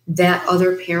allow that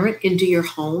other parent into your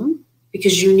home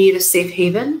because you need a safe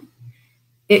haven.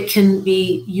 It can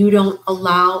be you don't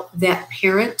allow that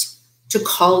parent to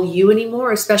call you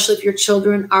anymore, especially if your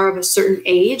children are of a certain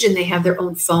age and they have their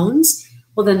own phones.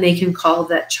 Well, then they can call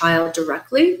that child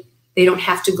directly. They don't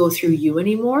have to go through you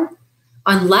anymore.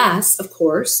 Unless, of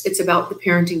course, it's about the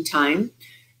parenting time.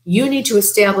 You need to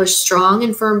establish strong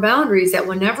and firm boundaries that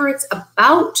whenever it's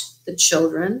about the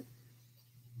children,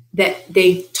 that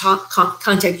they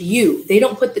contact you. They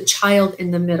don't put the child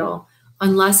in the middle.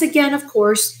 Unless, again, of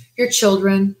course, your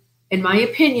children, in my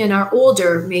opinion, are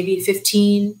older, maybe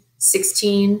 15,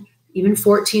 16, even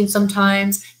 14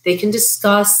 sometimes. They can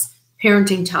discuss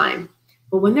parenting time.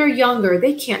 But when they're younger,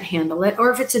 they can't handle it.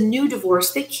 Or if it's a new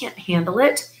divorce, they can't handle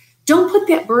it. Don't put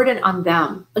that burden on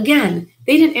them. Again,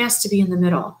 they didn't ask to be in the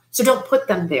middle, so don't put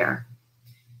them there.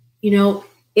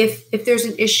 If there's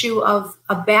an issue of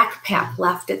a backpack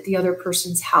left at the other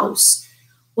person's house,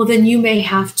 well, then you may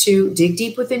have to dig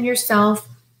deep within yourself,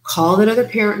 call that other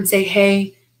parent and say,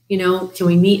 hey, can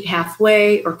we meet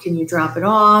halfway, or can you drop it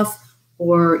off,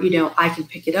 or, I can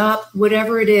pick it up,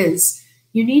 whatever it is.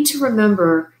 You need to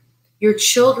remember your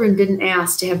children didn't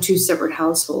ask to have two separate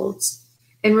households.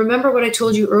 And remember what I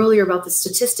told you earlier about the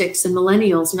statistics and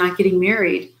millennials not getting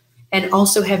married and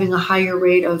also having a higher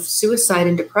rate of suicide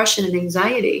and depression and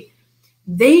anxiety.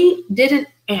 They didn't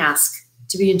ask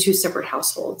to be in two separate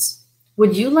households.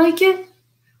 Would you like it?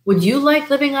 Would you like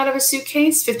living out of a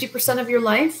suitcase 50% of your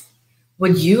life?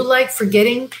 Would you like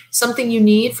forgetting something you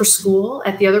need for school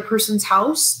at the other person's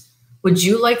house? Would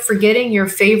you like forgetting your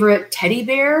favorite teddy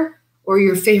bear or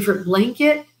your favorite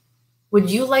blanket?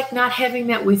 Would you like not having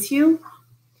that with you?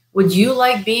 Would you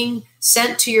like being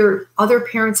sent to your other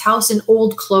parent's house in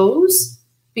old clothes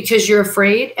because you're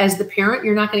afraid as the parent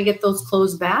you're not going to get those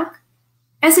clothes back?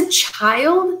 As a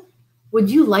child, would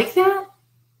you like that?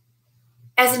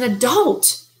 As an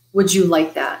adult, would you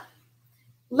like that?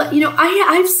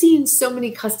 I've seen so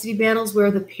many custody battles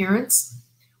where the parents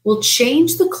will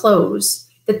change the clothes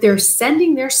that they're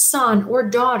sending their son or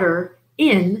daughter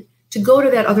in to go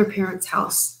to that other parent's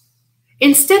house.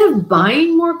 Instead of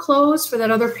buying more clothes for that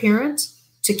other parent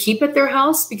to keep at their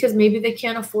house because maybe they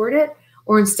can't afford it,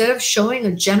 or instead of showing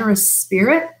a generous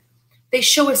spirit, they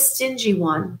show a stingy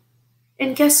one.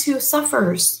 And guess who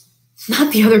suffers?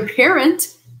 Not the other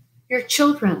parent, your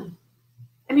children.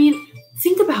 I mean,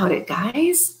 think about it,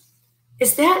 guys.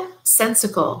 Is that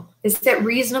sensical? Is that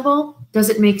reasonable? Does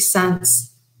it make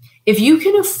sense? If you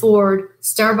can afford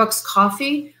Starbucks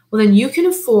coffee, well, then you can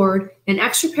afford an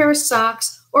extra pair of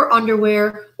socks or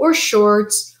underwear or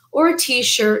shorts or a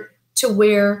t-shirt to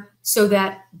wear so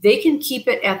that they can keep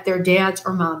it at their dad's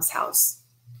or mom's house.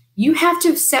 You have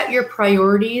to set your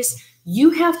priorities. You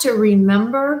have to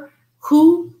remember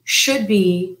who should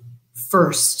be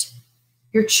first,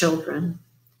 your children.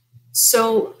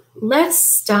 So let's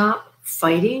stop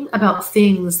fighting about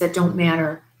things that don't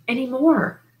matter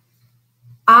anymore.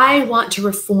 I want to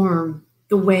reform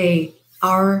the way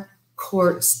our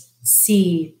courts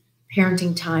see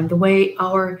parenting time, the way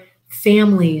our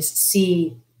families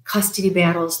see custody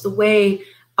battles, the way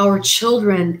our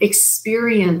children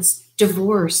experience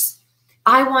divorce.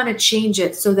 I want to change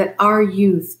it so that our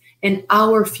youth and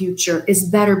our future is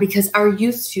better, because our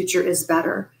youth's future is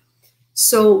better.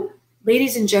 So,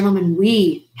 ladies and gentlemen,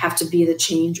 we have to be the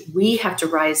change. We have to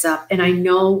rise up, and I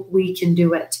know we can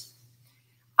do it.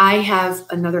 I have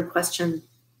another question.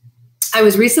 I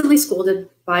was recently scolded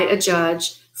by a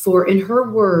judge for, in her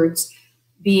words,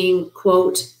 being,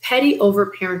 quote, petty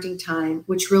over parenting time,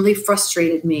 which really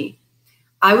frustrated me.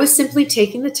 I was simply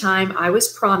taking the time I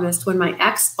was promised when my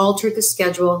ex altered the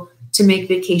schedule to make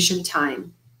vacation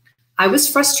time. I was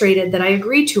frustrated that I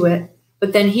agreed to it,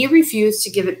 but then he refused to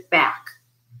give it back.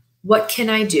 What can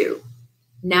I do?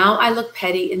 Now I look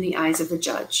petty in the eyes of the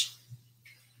judge.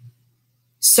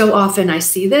 So often I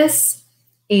see this,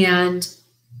 and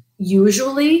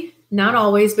usually, not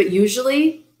always, but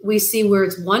usually we see where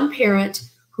it's one parent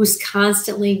who's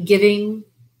constantly giving,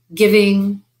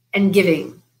 and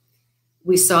giving.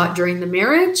 We saw it during the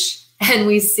marriage, and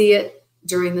we see it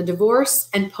during the divorce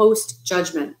and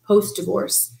post-judgment,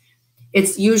 post-divorce.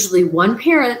 It's usually one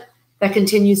parent that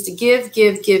continues to give.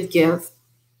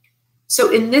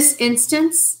 So in this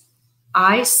instance,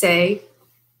 I say,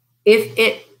 if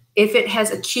it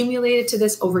has accumulated to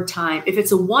this over time, if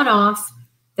it's a one-off,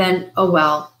 then, oh,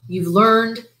 well, you've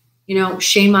learned,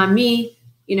 shame on me.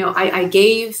 I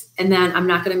gave, and then I'm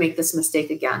not going to make this mistake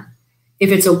again. If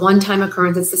it's a one-time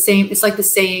occurrence, it's the same. It's like the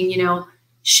saying,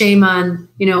 shame on,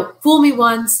 fool me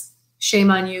once, shame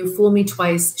on you, fool me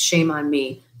twice, shame on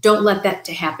me. Don't let that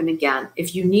to happen again.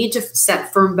 If you need to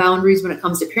set firm boundaries when it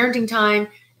comes to parenting time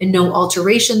and no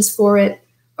alterations for it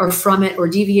or from it or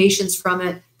deviations from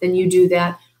it, then you do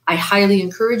that. I highly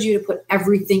encourage you to put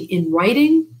everything in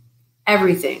writing,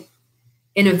 everything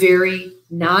in a very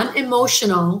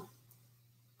non-emotional,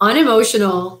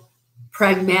 unemotional,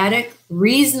 pragmatic,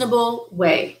 reasonable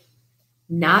way,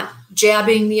 not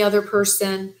jabbing the other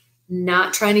person,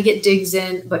 not trying to get digs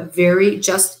in, but very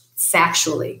just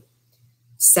factually.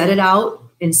 Set it out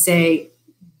and say,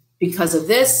 because of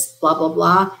this, blah, blah,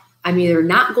 blah, I'm either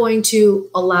not going to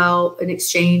allow an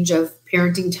exchange of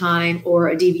parenting time or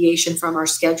a deviation from our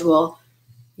schedule,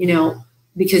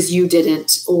 because you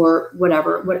didn't, or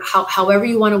whatever, however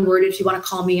you want to word it. If you want to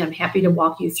call me, I'm happy to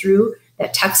walk you through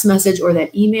that text message or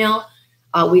that email.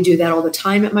 We do that all the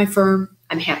time at my firm.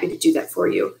 I'm happy to do that for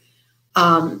you.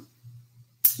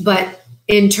 But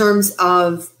in terms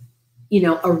of,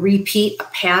 a repeat, a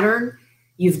pattern,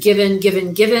 you've given,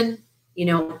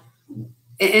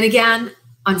 and again,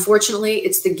 unfortunately,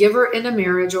 it's the giver in a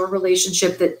marriage or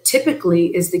relationship that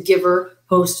typically is the giver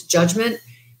post-judgment.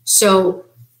 So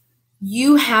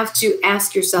you have to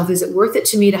ask yourself, is it worth it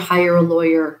to me to hire a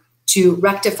lawyer to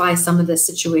rectify some of this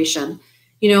situation?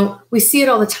 We see it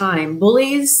all the time.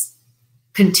 Bullies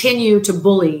continue to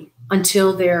bully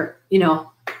until there's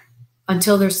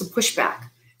some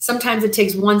pushback. Sometimes it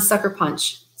takes one sucker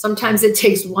punch. Sometimes it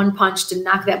takes one punch to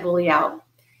knock that bully out.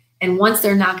 And once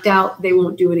they're knocked out, they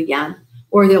won't do it again,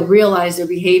 or they'll realize their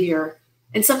behavior.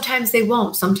 And sometimes they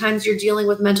won't. Sometimes you're dealing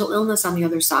with mental illness on the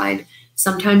other side.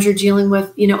 Sometimes you're dealing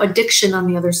with, addiction on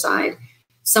the other side.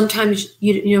 Sometimes,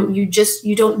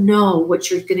 you don't know what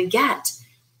you're going to get.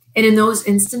 And in those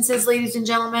instances, ladies and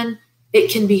gentlemen, it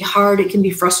can be hard. It can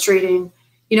be frustrating.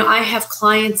 I have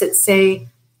clients that say,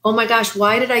 oh my gosh,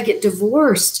 why did I get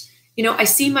divorced? I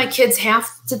see my kids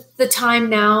half the time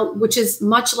now, which is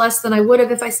much less than I would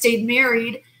have if I stayed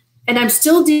married. And I'm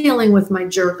still dealing with my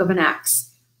jerk of an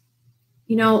ex.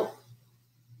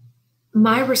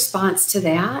 My response to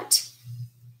that,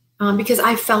 because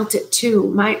I felt it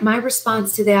too, my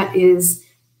response to that is,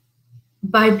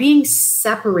 by being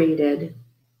separated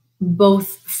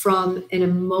both from an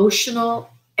emotional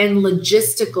and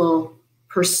logistical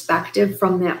perspective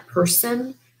from that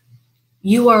person,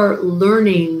 you are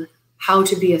learning how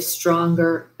to be a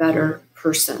stronger, better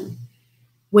person.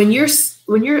 When you're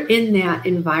in that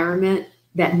environment,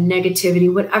 that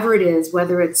negativity, whatever it is,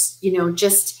 whether it's,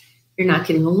 just you're not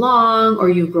getting along, or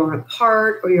you've grown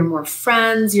apart, or you're more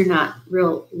friends, you're not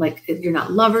you're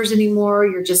not lovers anymore,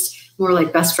 you're just more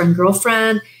like best friend,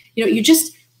 girlfriend, you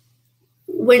just,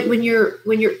 when you're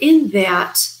in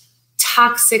that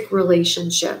toxic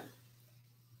relationship,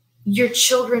 your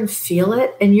children feel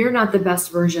it, and you're not the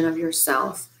best version of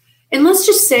yourself. And let's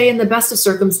just say, in the best of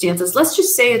circumstances, let's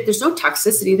just say that there's no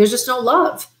toxicity, there's just no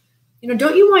love.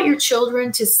 Don't you want your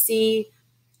children to see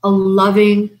a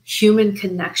loving human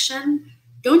connection?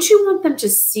 Don't you want them to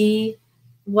see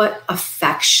what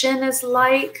affection is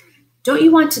like? Don't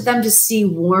you want them to see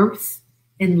warmth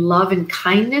and love and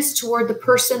kindness toward the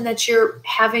person that you're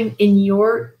having in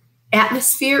your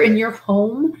atmosphere in your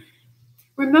home.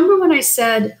 Remember when I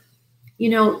said,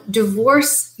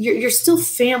 divorce, you're still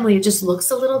family, it just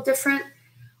looks a little different?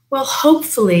 Well,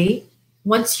 hopefully,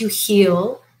 once you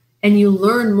heal and you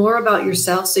learn more about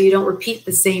yourself so you don't repeat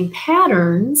the same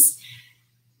patterns,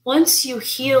 once you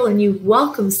heal and you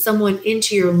welcome someone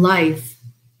into your life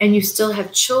and you still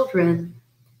have children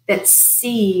that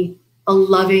see a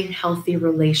loving, healthy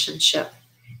relationship,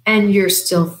 and you're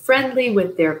still friendly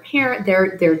with their parent,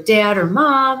 their dad or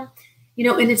mom,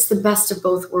 and it's the best of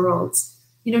both worlds.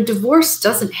 Divorce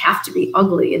doesn't have to be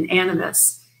ugly and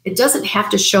animus. It doesn't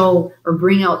have to show or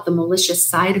bring out the malicious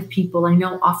side of people. I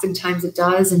know oftentimes it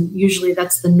does, and usually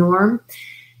that's the norm.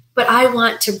 But I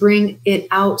want to bring it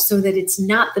out so that it's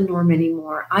not the norm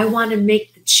anymore. I want to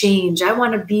make the change. I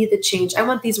want to be the change. I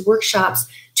want these workshops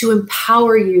to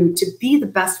empower you to be the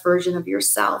best version of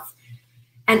yourself.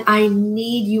 And I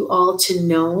need you all to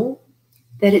know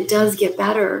that it does get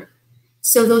better.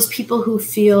 So those people who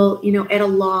feel, at a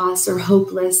loss or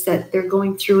hopeless, that they're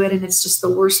going through it and it's just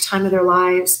the worst time of their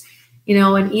lives,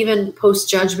 and even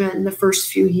post-judgment in the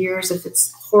first few years, if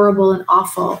it's horrible and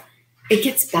awful, it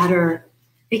gets better.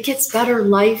 It gets better.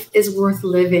 Life is worth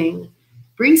living.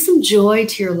 Bring some joy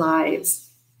to your lives.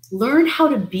 Learn how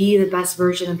to be the best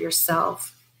version of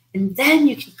yourself. And then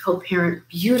you can co-parent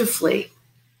beautifully.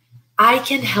 I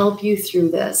can help you through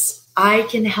this. I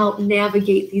can help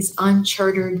navigate these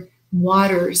uncharted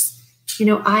waters.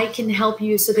 I can help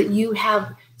you so that you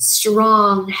have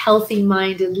strong,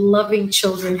 healthy-minded, loving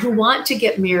children who want to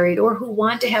get married or who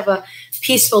want to have a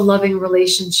peaceful, loving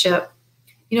relationship.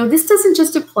 This doesn't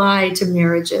just apply to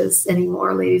marriages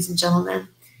anymore, ladies and gentlemen.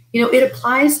 It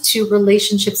applies to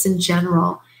relationships in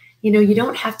general. You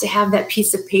don't have to have that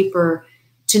piece of paper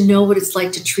to know what it's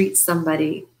like to treat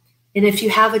somebody. And if you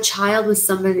have a child with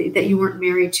somebody that you weren't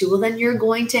married to, well, then you're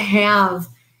going to have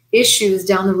issues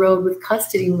down the road with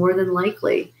custody more than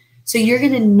likely. So you're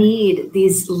going to need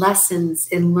these lessons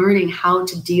in learning how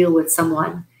to deal with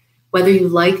someone, whether you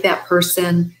like that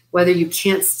person, whether you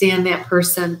can't stand that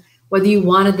person, whether you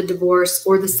wanted the divorce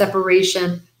or the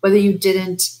separation, whether you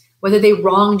didn't, whether they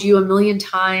wronged you a million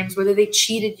times, whether they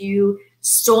cheated you,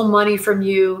 stole money from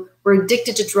you, were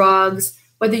addicted to drugs,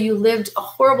 whether you lived a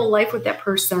horrible life with that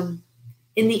person.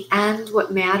 In the end,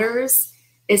 what matters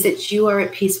is that you are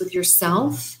at peace with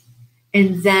yourself,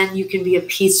 and then you can be a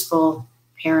peaceful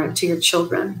parent to your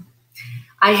children.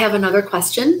 I have another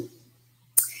question.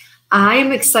 I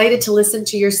am excited to listen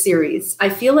to your series. I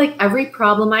feel like every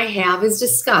problem I have is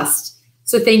discussed.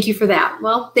 So thank you for that.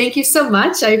 Well, thank you so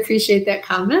much. I appreciate that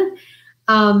comment.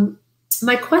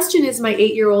 My question is, my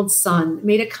 8-year-old son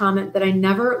made a comment that I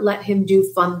never let him do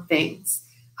fun things.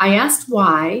 I asked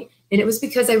why, and it was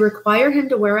because I require him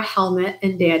to wear a helmet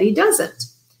and daddy doesn't.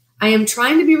 I am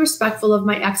trying to be respectful of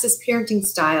my ex's parenting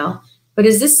style, but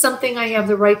is this something I have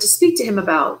the right to speak to him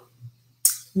about?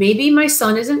 Maybe my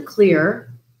son isn't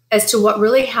clear as to what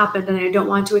really happened, and I don't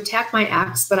want to attack my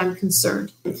ex, but I'm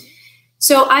concerned.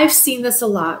 So I've seen this a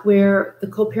lot where the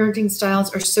co-parenting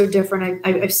styles are so different.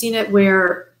 I've seen it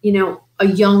where, a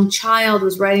young child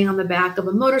was riding on the back of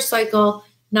a motorcycle,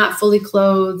 not fully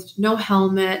clothed, no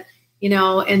helmet,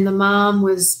 and the mom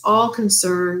was all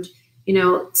concerned,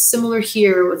 similar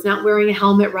here with not wearing a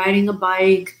helmet, riding a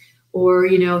bike, or,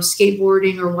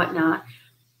 skateboarding or whatnot.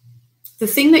 The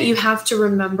thing that you have to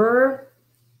remember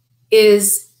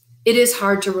is it is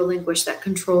hard to relinquish that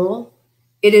control.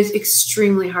 It is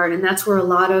extremely hard. And that's where a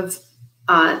lot of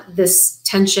this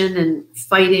tension and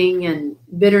fighting and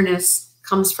bitterness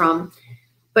comes from.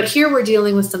 But here we're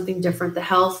dealing with something different, the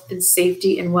health and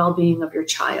safety and well-being of your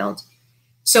child.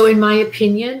 So in my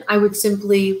opinion, I would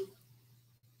simply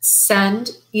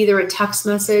send either a text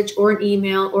message or an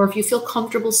email, or if you feel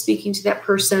comfortable speaking to that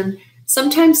person,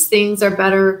 sometimes things are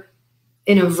better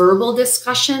in a verbal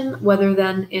discussion rather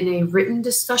than in a written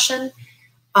discussion,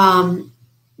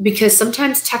 because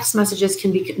sometimes text messages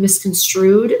can be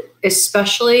misconstrued,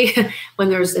 especially when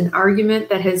there's an argument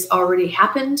that has already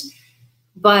happened.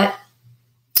 But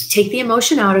take the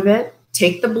emotion out of it,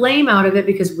 take the blame out of it,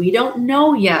 because we don't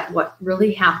know yet what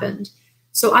really happened.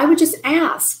 So I would just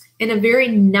ask in a very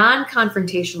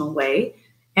non-confrontational way,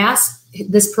 ask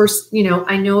this person,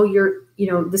 I know you're,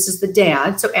 this is the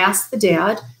dad. So ask the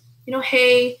dad,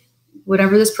 hey,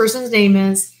 whatever this person's name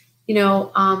is,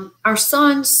 our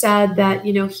son said that,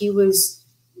 he was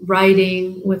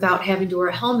riding without having to wear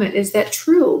a helmet. Is that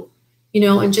true? And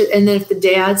then if the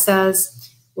dad says,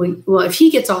 well, if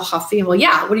he gets all huffy, well,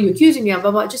 yeah, what are you accusing me of?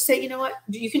 Blah, blah, just say, what,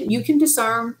 you can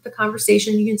disarm the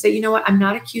conversation. You can say, what, I'm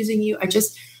not accusing you.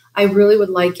 I really would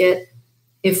like it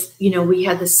if, we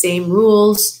had the same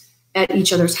rules at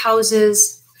each other's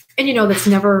houses. And, that's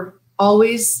never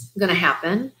always going to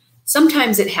happen.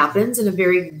 Sometimes it happens in a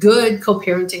very good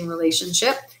co-parenting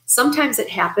relationship. Sometimes it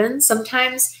happens.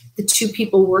 Sometimes the two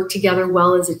people work together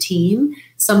well as a team.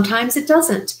 Sometimes it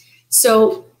doesn't.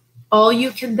 So all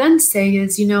you can then say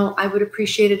is, I would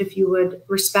appreciate it if you would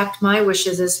respect my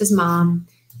wishes as his mom.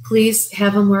 Please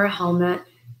have him wear a helmet,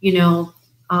 and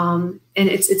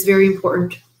it's very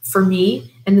important for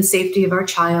me and the safety of our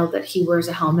child that he wears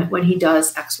a helmet when he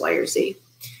does X, Y, or Z.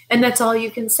 And that's all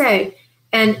you can say.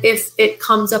 And if it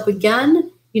comes up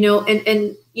again,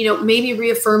 maybe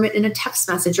reaffirm it in a text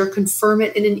message or confirm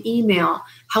it in an email.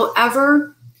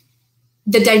 However,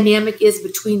 the dynamic is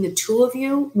between the two of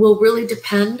you will really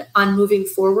depend on moving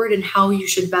forward and how you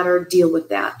should better deal with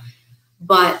that.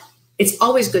 But it's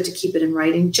always good to keep it in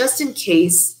writing just in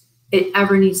case it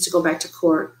ever needs to go back to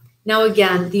court. Now,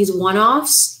 again, these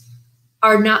one-offs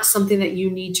are not something that you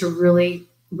need to really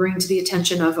bring to the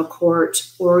attention of a court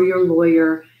or your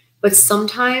lawyer, but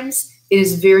sometimes it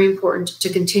is very important to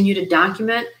continue to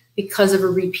document because of a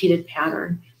repeated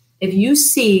pattern. If you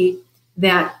see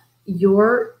that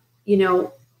your,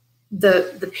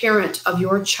 the parent of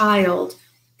your child,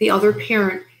 the other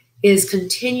parent is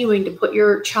continuing to put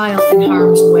your child in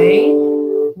harm's way,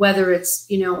 whether it's,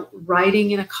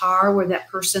 riding in a car where that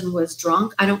person was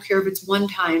drunk, I don't care if it's one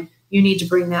time, you need to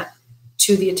bring that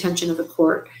to the attention of the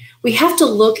court. We have to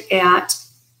look at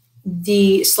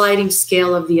the sliding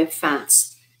scale of the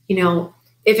offense.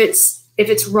 If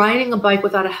it's riding a bike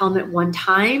without a helmet one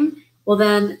time, well,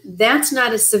 then that's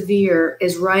not as severe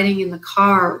as riding in the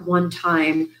car one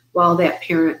time while that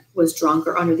parent was drunk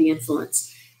or under the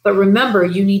influence. But remember,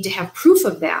 you need to have proof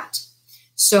of that.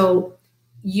 So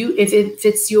if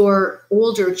it's your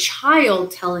older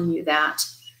child telling you that,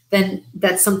 then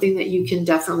that's something that you can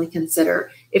definitely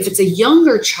consider. If it's a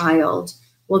younger child,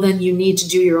 well, then you need to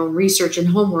do your own research and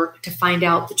homework to find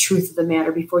out the truth of the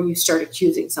matter before you start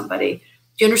accusing somebody.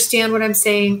 Do you understand what I'm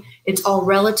saying? It's all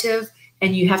relative,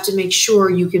 and you have to make sure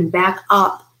you can back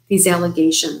up these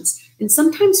allegations. And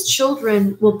sometimes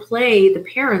children will play the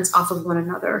parents off of one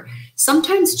another.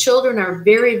 Sometimes children are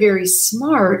very, very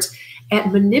smart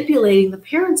at manipulating the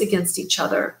parents against each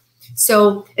other.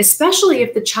 So especially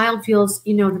if the child feels,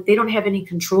 that they don't have any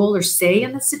control or say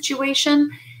in the situation,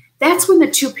 that's when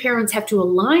the two parents have to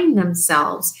align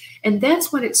themselves. And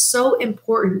that's when it's so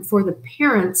important for the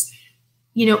parents,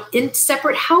 in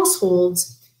separate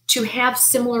households to have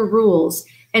similar rules.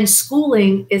 And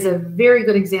schooling is a very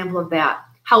good example of that.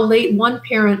 How late one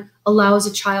parent allows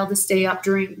a child to stay up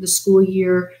during the school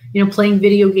year, playing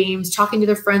video games, talking to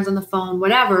their friends on the phone,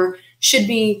 whatever, should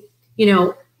be,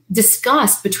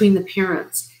 discussed between the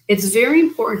parents. It's very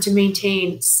important to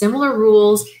maintain similar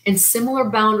rules and similar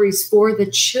boundaries for the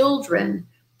children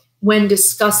when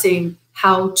discussing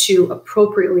how to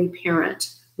appropriately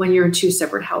parent when you're in two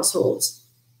separate households.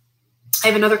 I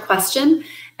have another question,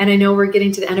 and I know we're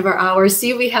getting to the end of our hour.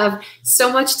 See, we have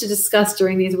so much to discuss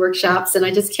during these workshops, and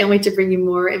I just can't wait to bring you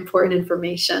more important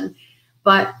information.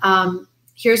 But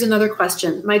here's another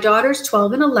question. My daughters,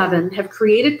 12 and 11, have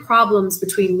created problems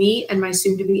between me and my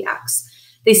soon-to-be ex.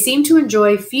 They seem to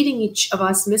enjoy feeding each of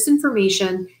us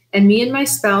misinformation, and me and my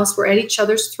spouse were at each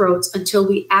other's throats until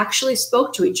we actually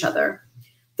spoke to each other.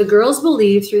 The girls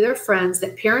believe through their friends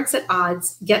that parents at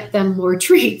odds get them more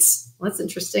treats. Well, that's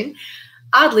interesting.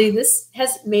 Oddly, this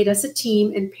has made us a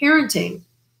team in parenting,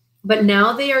 but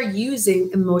now they are using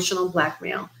emotional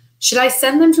blackmail. Should I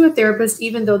send them to a therapist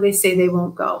even though they say they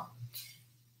won't go?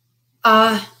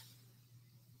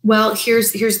 Well,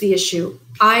 here's the issue.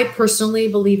 I personally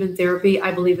believe in therapy.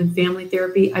 I believe in family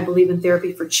therapy. I believe in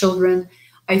therapy for children.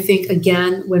 I think,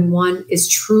 again, when one is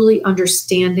truly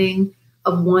understanding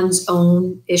of one's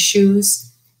own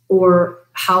issues or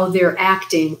how they're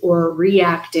acting or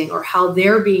reacting or how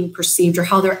they're being perceived or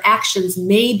how their actions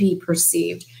may be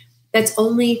perceived, that's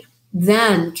only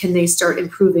then can they start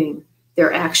improving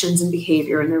their actions and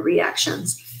behavior and their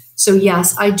reactions. So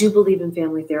yes, I do believe in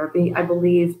family therapy. I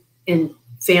believe in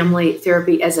family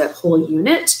therapy as a whole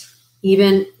unit,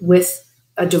 even with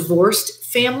a divorced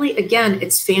family. Again,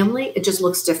 it's family. It just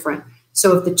looks different.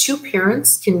 So if the two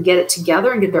parents can get it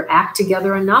together and get their act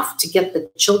together enough to get the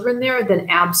children there, then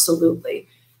absolutely.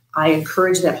 I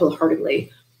encourage that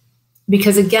wholeheartedly.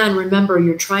 Because again, remember,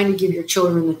 you're trying to give your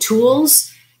children the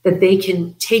tools that they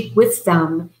can take with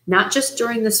them, not just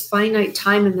during this finite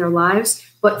time in their lives,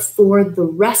 but for the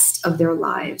rest of their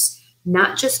lives,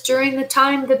 not just during the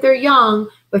time that they're young,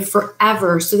 but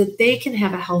forever, so that they can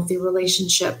have a healthy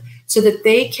relationship, so that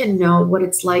they can know what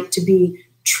it's like to be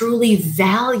truly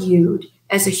valued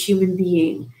as a human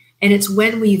being. And it's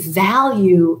when we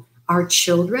value our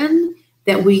children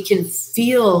that we can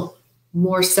feel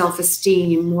more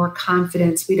self-esteem, more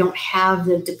confidence. We don't have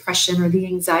the depression or the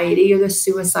anxiety or the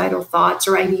suicidal thoughts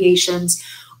or ideations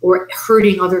or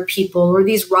hurting other people or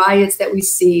these riots that we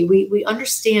see. We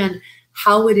understand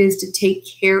how it is to take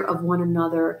care of one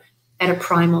another at a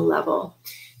primal level.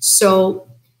 So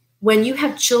when you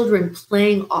have children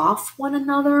playing off one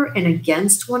another and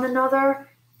against one another,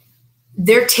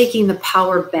 they're taking the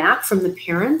power back from the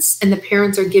parents, and the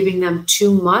parents are giving them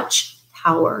too much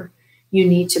power. You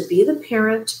need to be the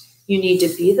parent, you need to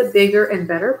be the bigger and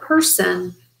better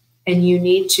person, and you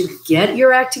need to get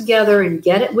your act together and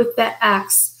get it with that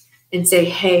ex and say,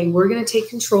 hey, we're going to take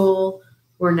control.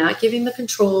 We're not giving the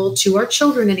control to our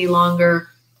children any longer.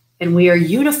 And we are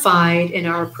unified in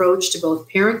our approach to both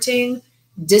parenting,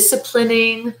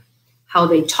 disciplining, how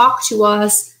they talk to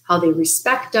us, how they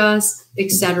respect us,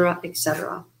 etc.,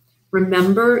 etc.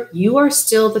 Remember, you are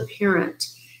still the parent,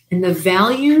 and the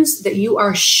values that you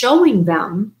are showing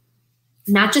them,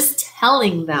 not just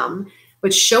telling them,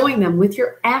 but showing them with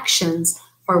your actions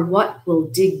are what will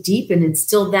dig deep and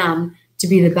instill them to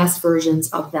be the best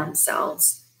versions of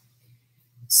themselves.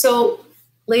 So,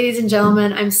 ladies and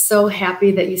gentlemen, I'm so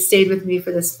happy that you stayed with me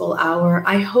for this full hour.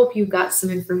 I hope you got some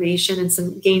information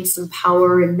and gained some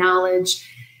power and knowledge.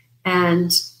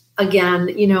 And again,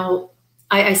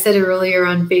 I said it earlier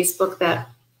on Facebook that,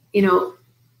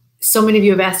 so many of you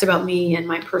have asked about me and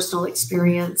my personal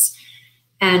experience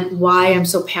and why I'm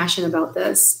so passionate about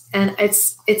this. And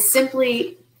it's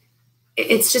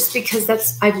just because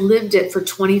I've lived it for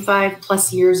 25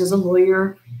 plus years as a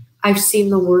lawyer. I've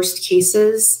seen the worst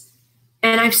cases,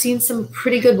 and I've seen some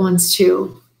pretty good ones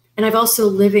too. And I've also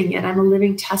living it. I'm a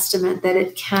living testament that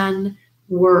it can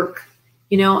work.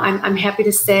 I'm happy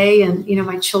to say, and,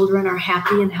 my children are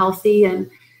happy and healthy, and,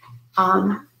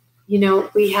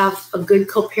 we have a good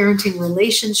co-parenting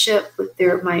relationship with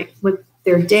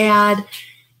their dad.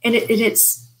 And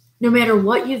it's no matter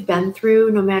what you've been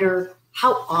through, no matter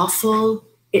how awful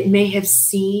it may have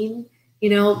seemed,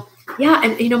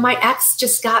 my ex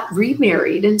just got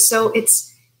remarried. And so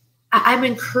I'm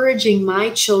encouraging my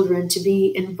children to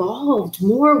be involved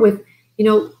more with,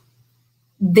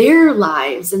 their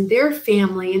lives and their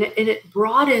family, and it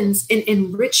broadens and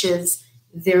enriches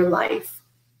their life.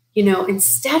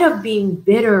 Instead of being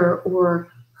bitter or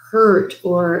hurt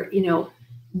or,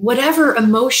 whatever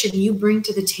emotion you bring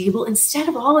to the table, instead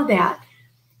of all of that,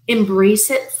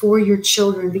 embrace it for your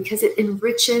children because it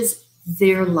enriches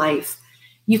their life.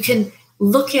 You can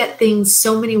look at things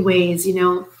so many ways.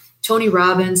 Tony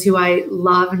Robbins, who I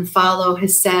love and follow,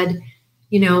 has said,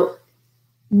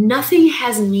 nothing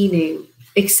has meaning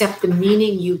except the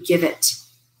meaning you give it.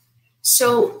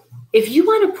 So if you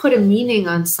want to put a meaning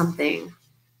on something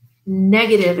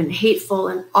negative and hateful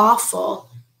and awful,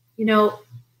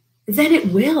 then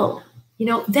it will,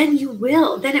 then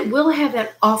it will have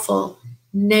that awful,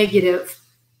 negative,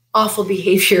 awful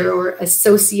behavior or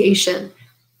association.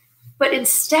 But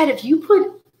instead, if you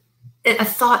put a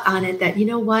thought on it that,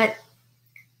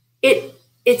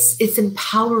 it's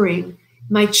empowering,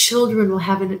 my children will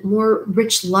have a more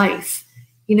rich life.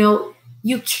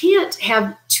 You can't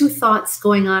have two thoughts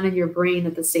going on in your brain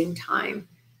at the same time.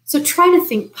 So try to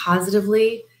think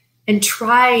positively, and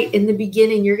try in the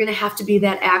beginning, you're going to have to be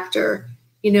that actor,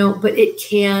 but it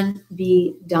can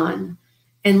be done.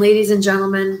 And ladies and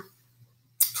gentlemen,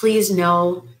 please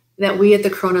know that we at the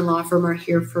Cronin Law Firm are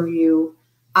here for you.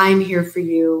 I'm here for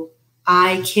you.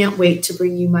 I can't wait to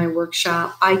bring you my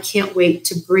workshop. I can't wait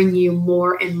to bring you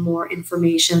more and more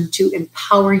information to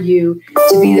empower you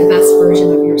to be the best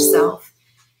version of yourself.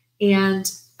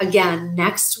 And again,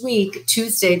 next week,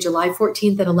 Tuesday, July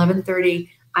 14th at 11:30,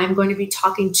 I'm going to be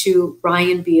talking to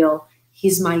Brian Beal.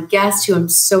 He's my guest who I'm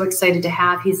so excited to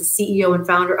have. He's the CEO and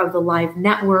founder of the Live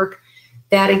Network.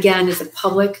 That, again, is a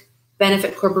public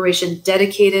benefit corporation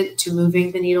dedicated to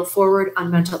moving the needle forward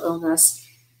on mental illness.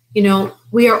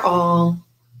 We are all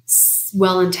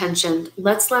well-intentioned.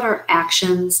 Let's let our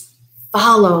actions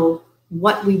follow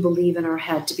what we believe in our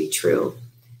head to be true.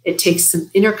 It takes some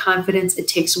inner confidence. It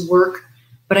takes work,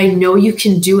 but I know you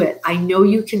can do it. I know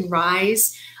you can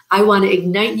rise. I want to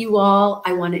ignite you all.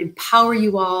 I want to empower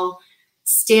you all.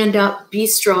 Stand up, be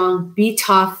strong, be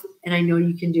tough, and I know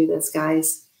you can do this,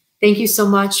 guys. Thank you so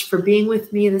much for being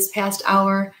with me this past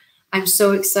hour. I'm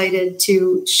so excited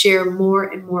to share more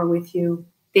and more with you.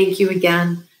 Thank you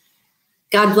again.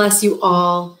 God bless you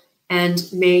all, and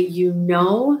may you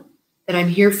know that I'm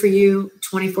here for you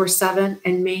 24/7,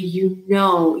 and may you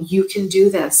know you can do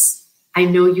this. I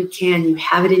know you can. You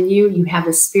have it in you. You have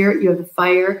the spirit. You have the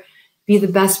fire. Be the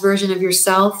best version of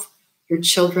yourself. Your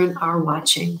children are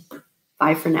watching.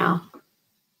 Bye for now.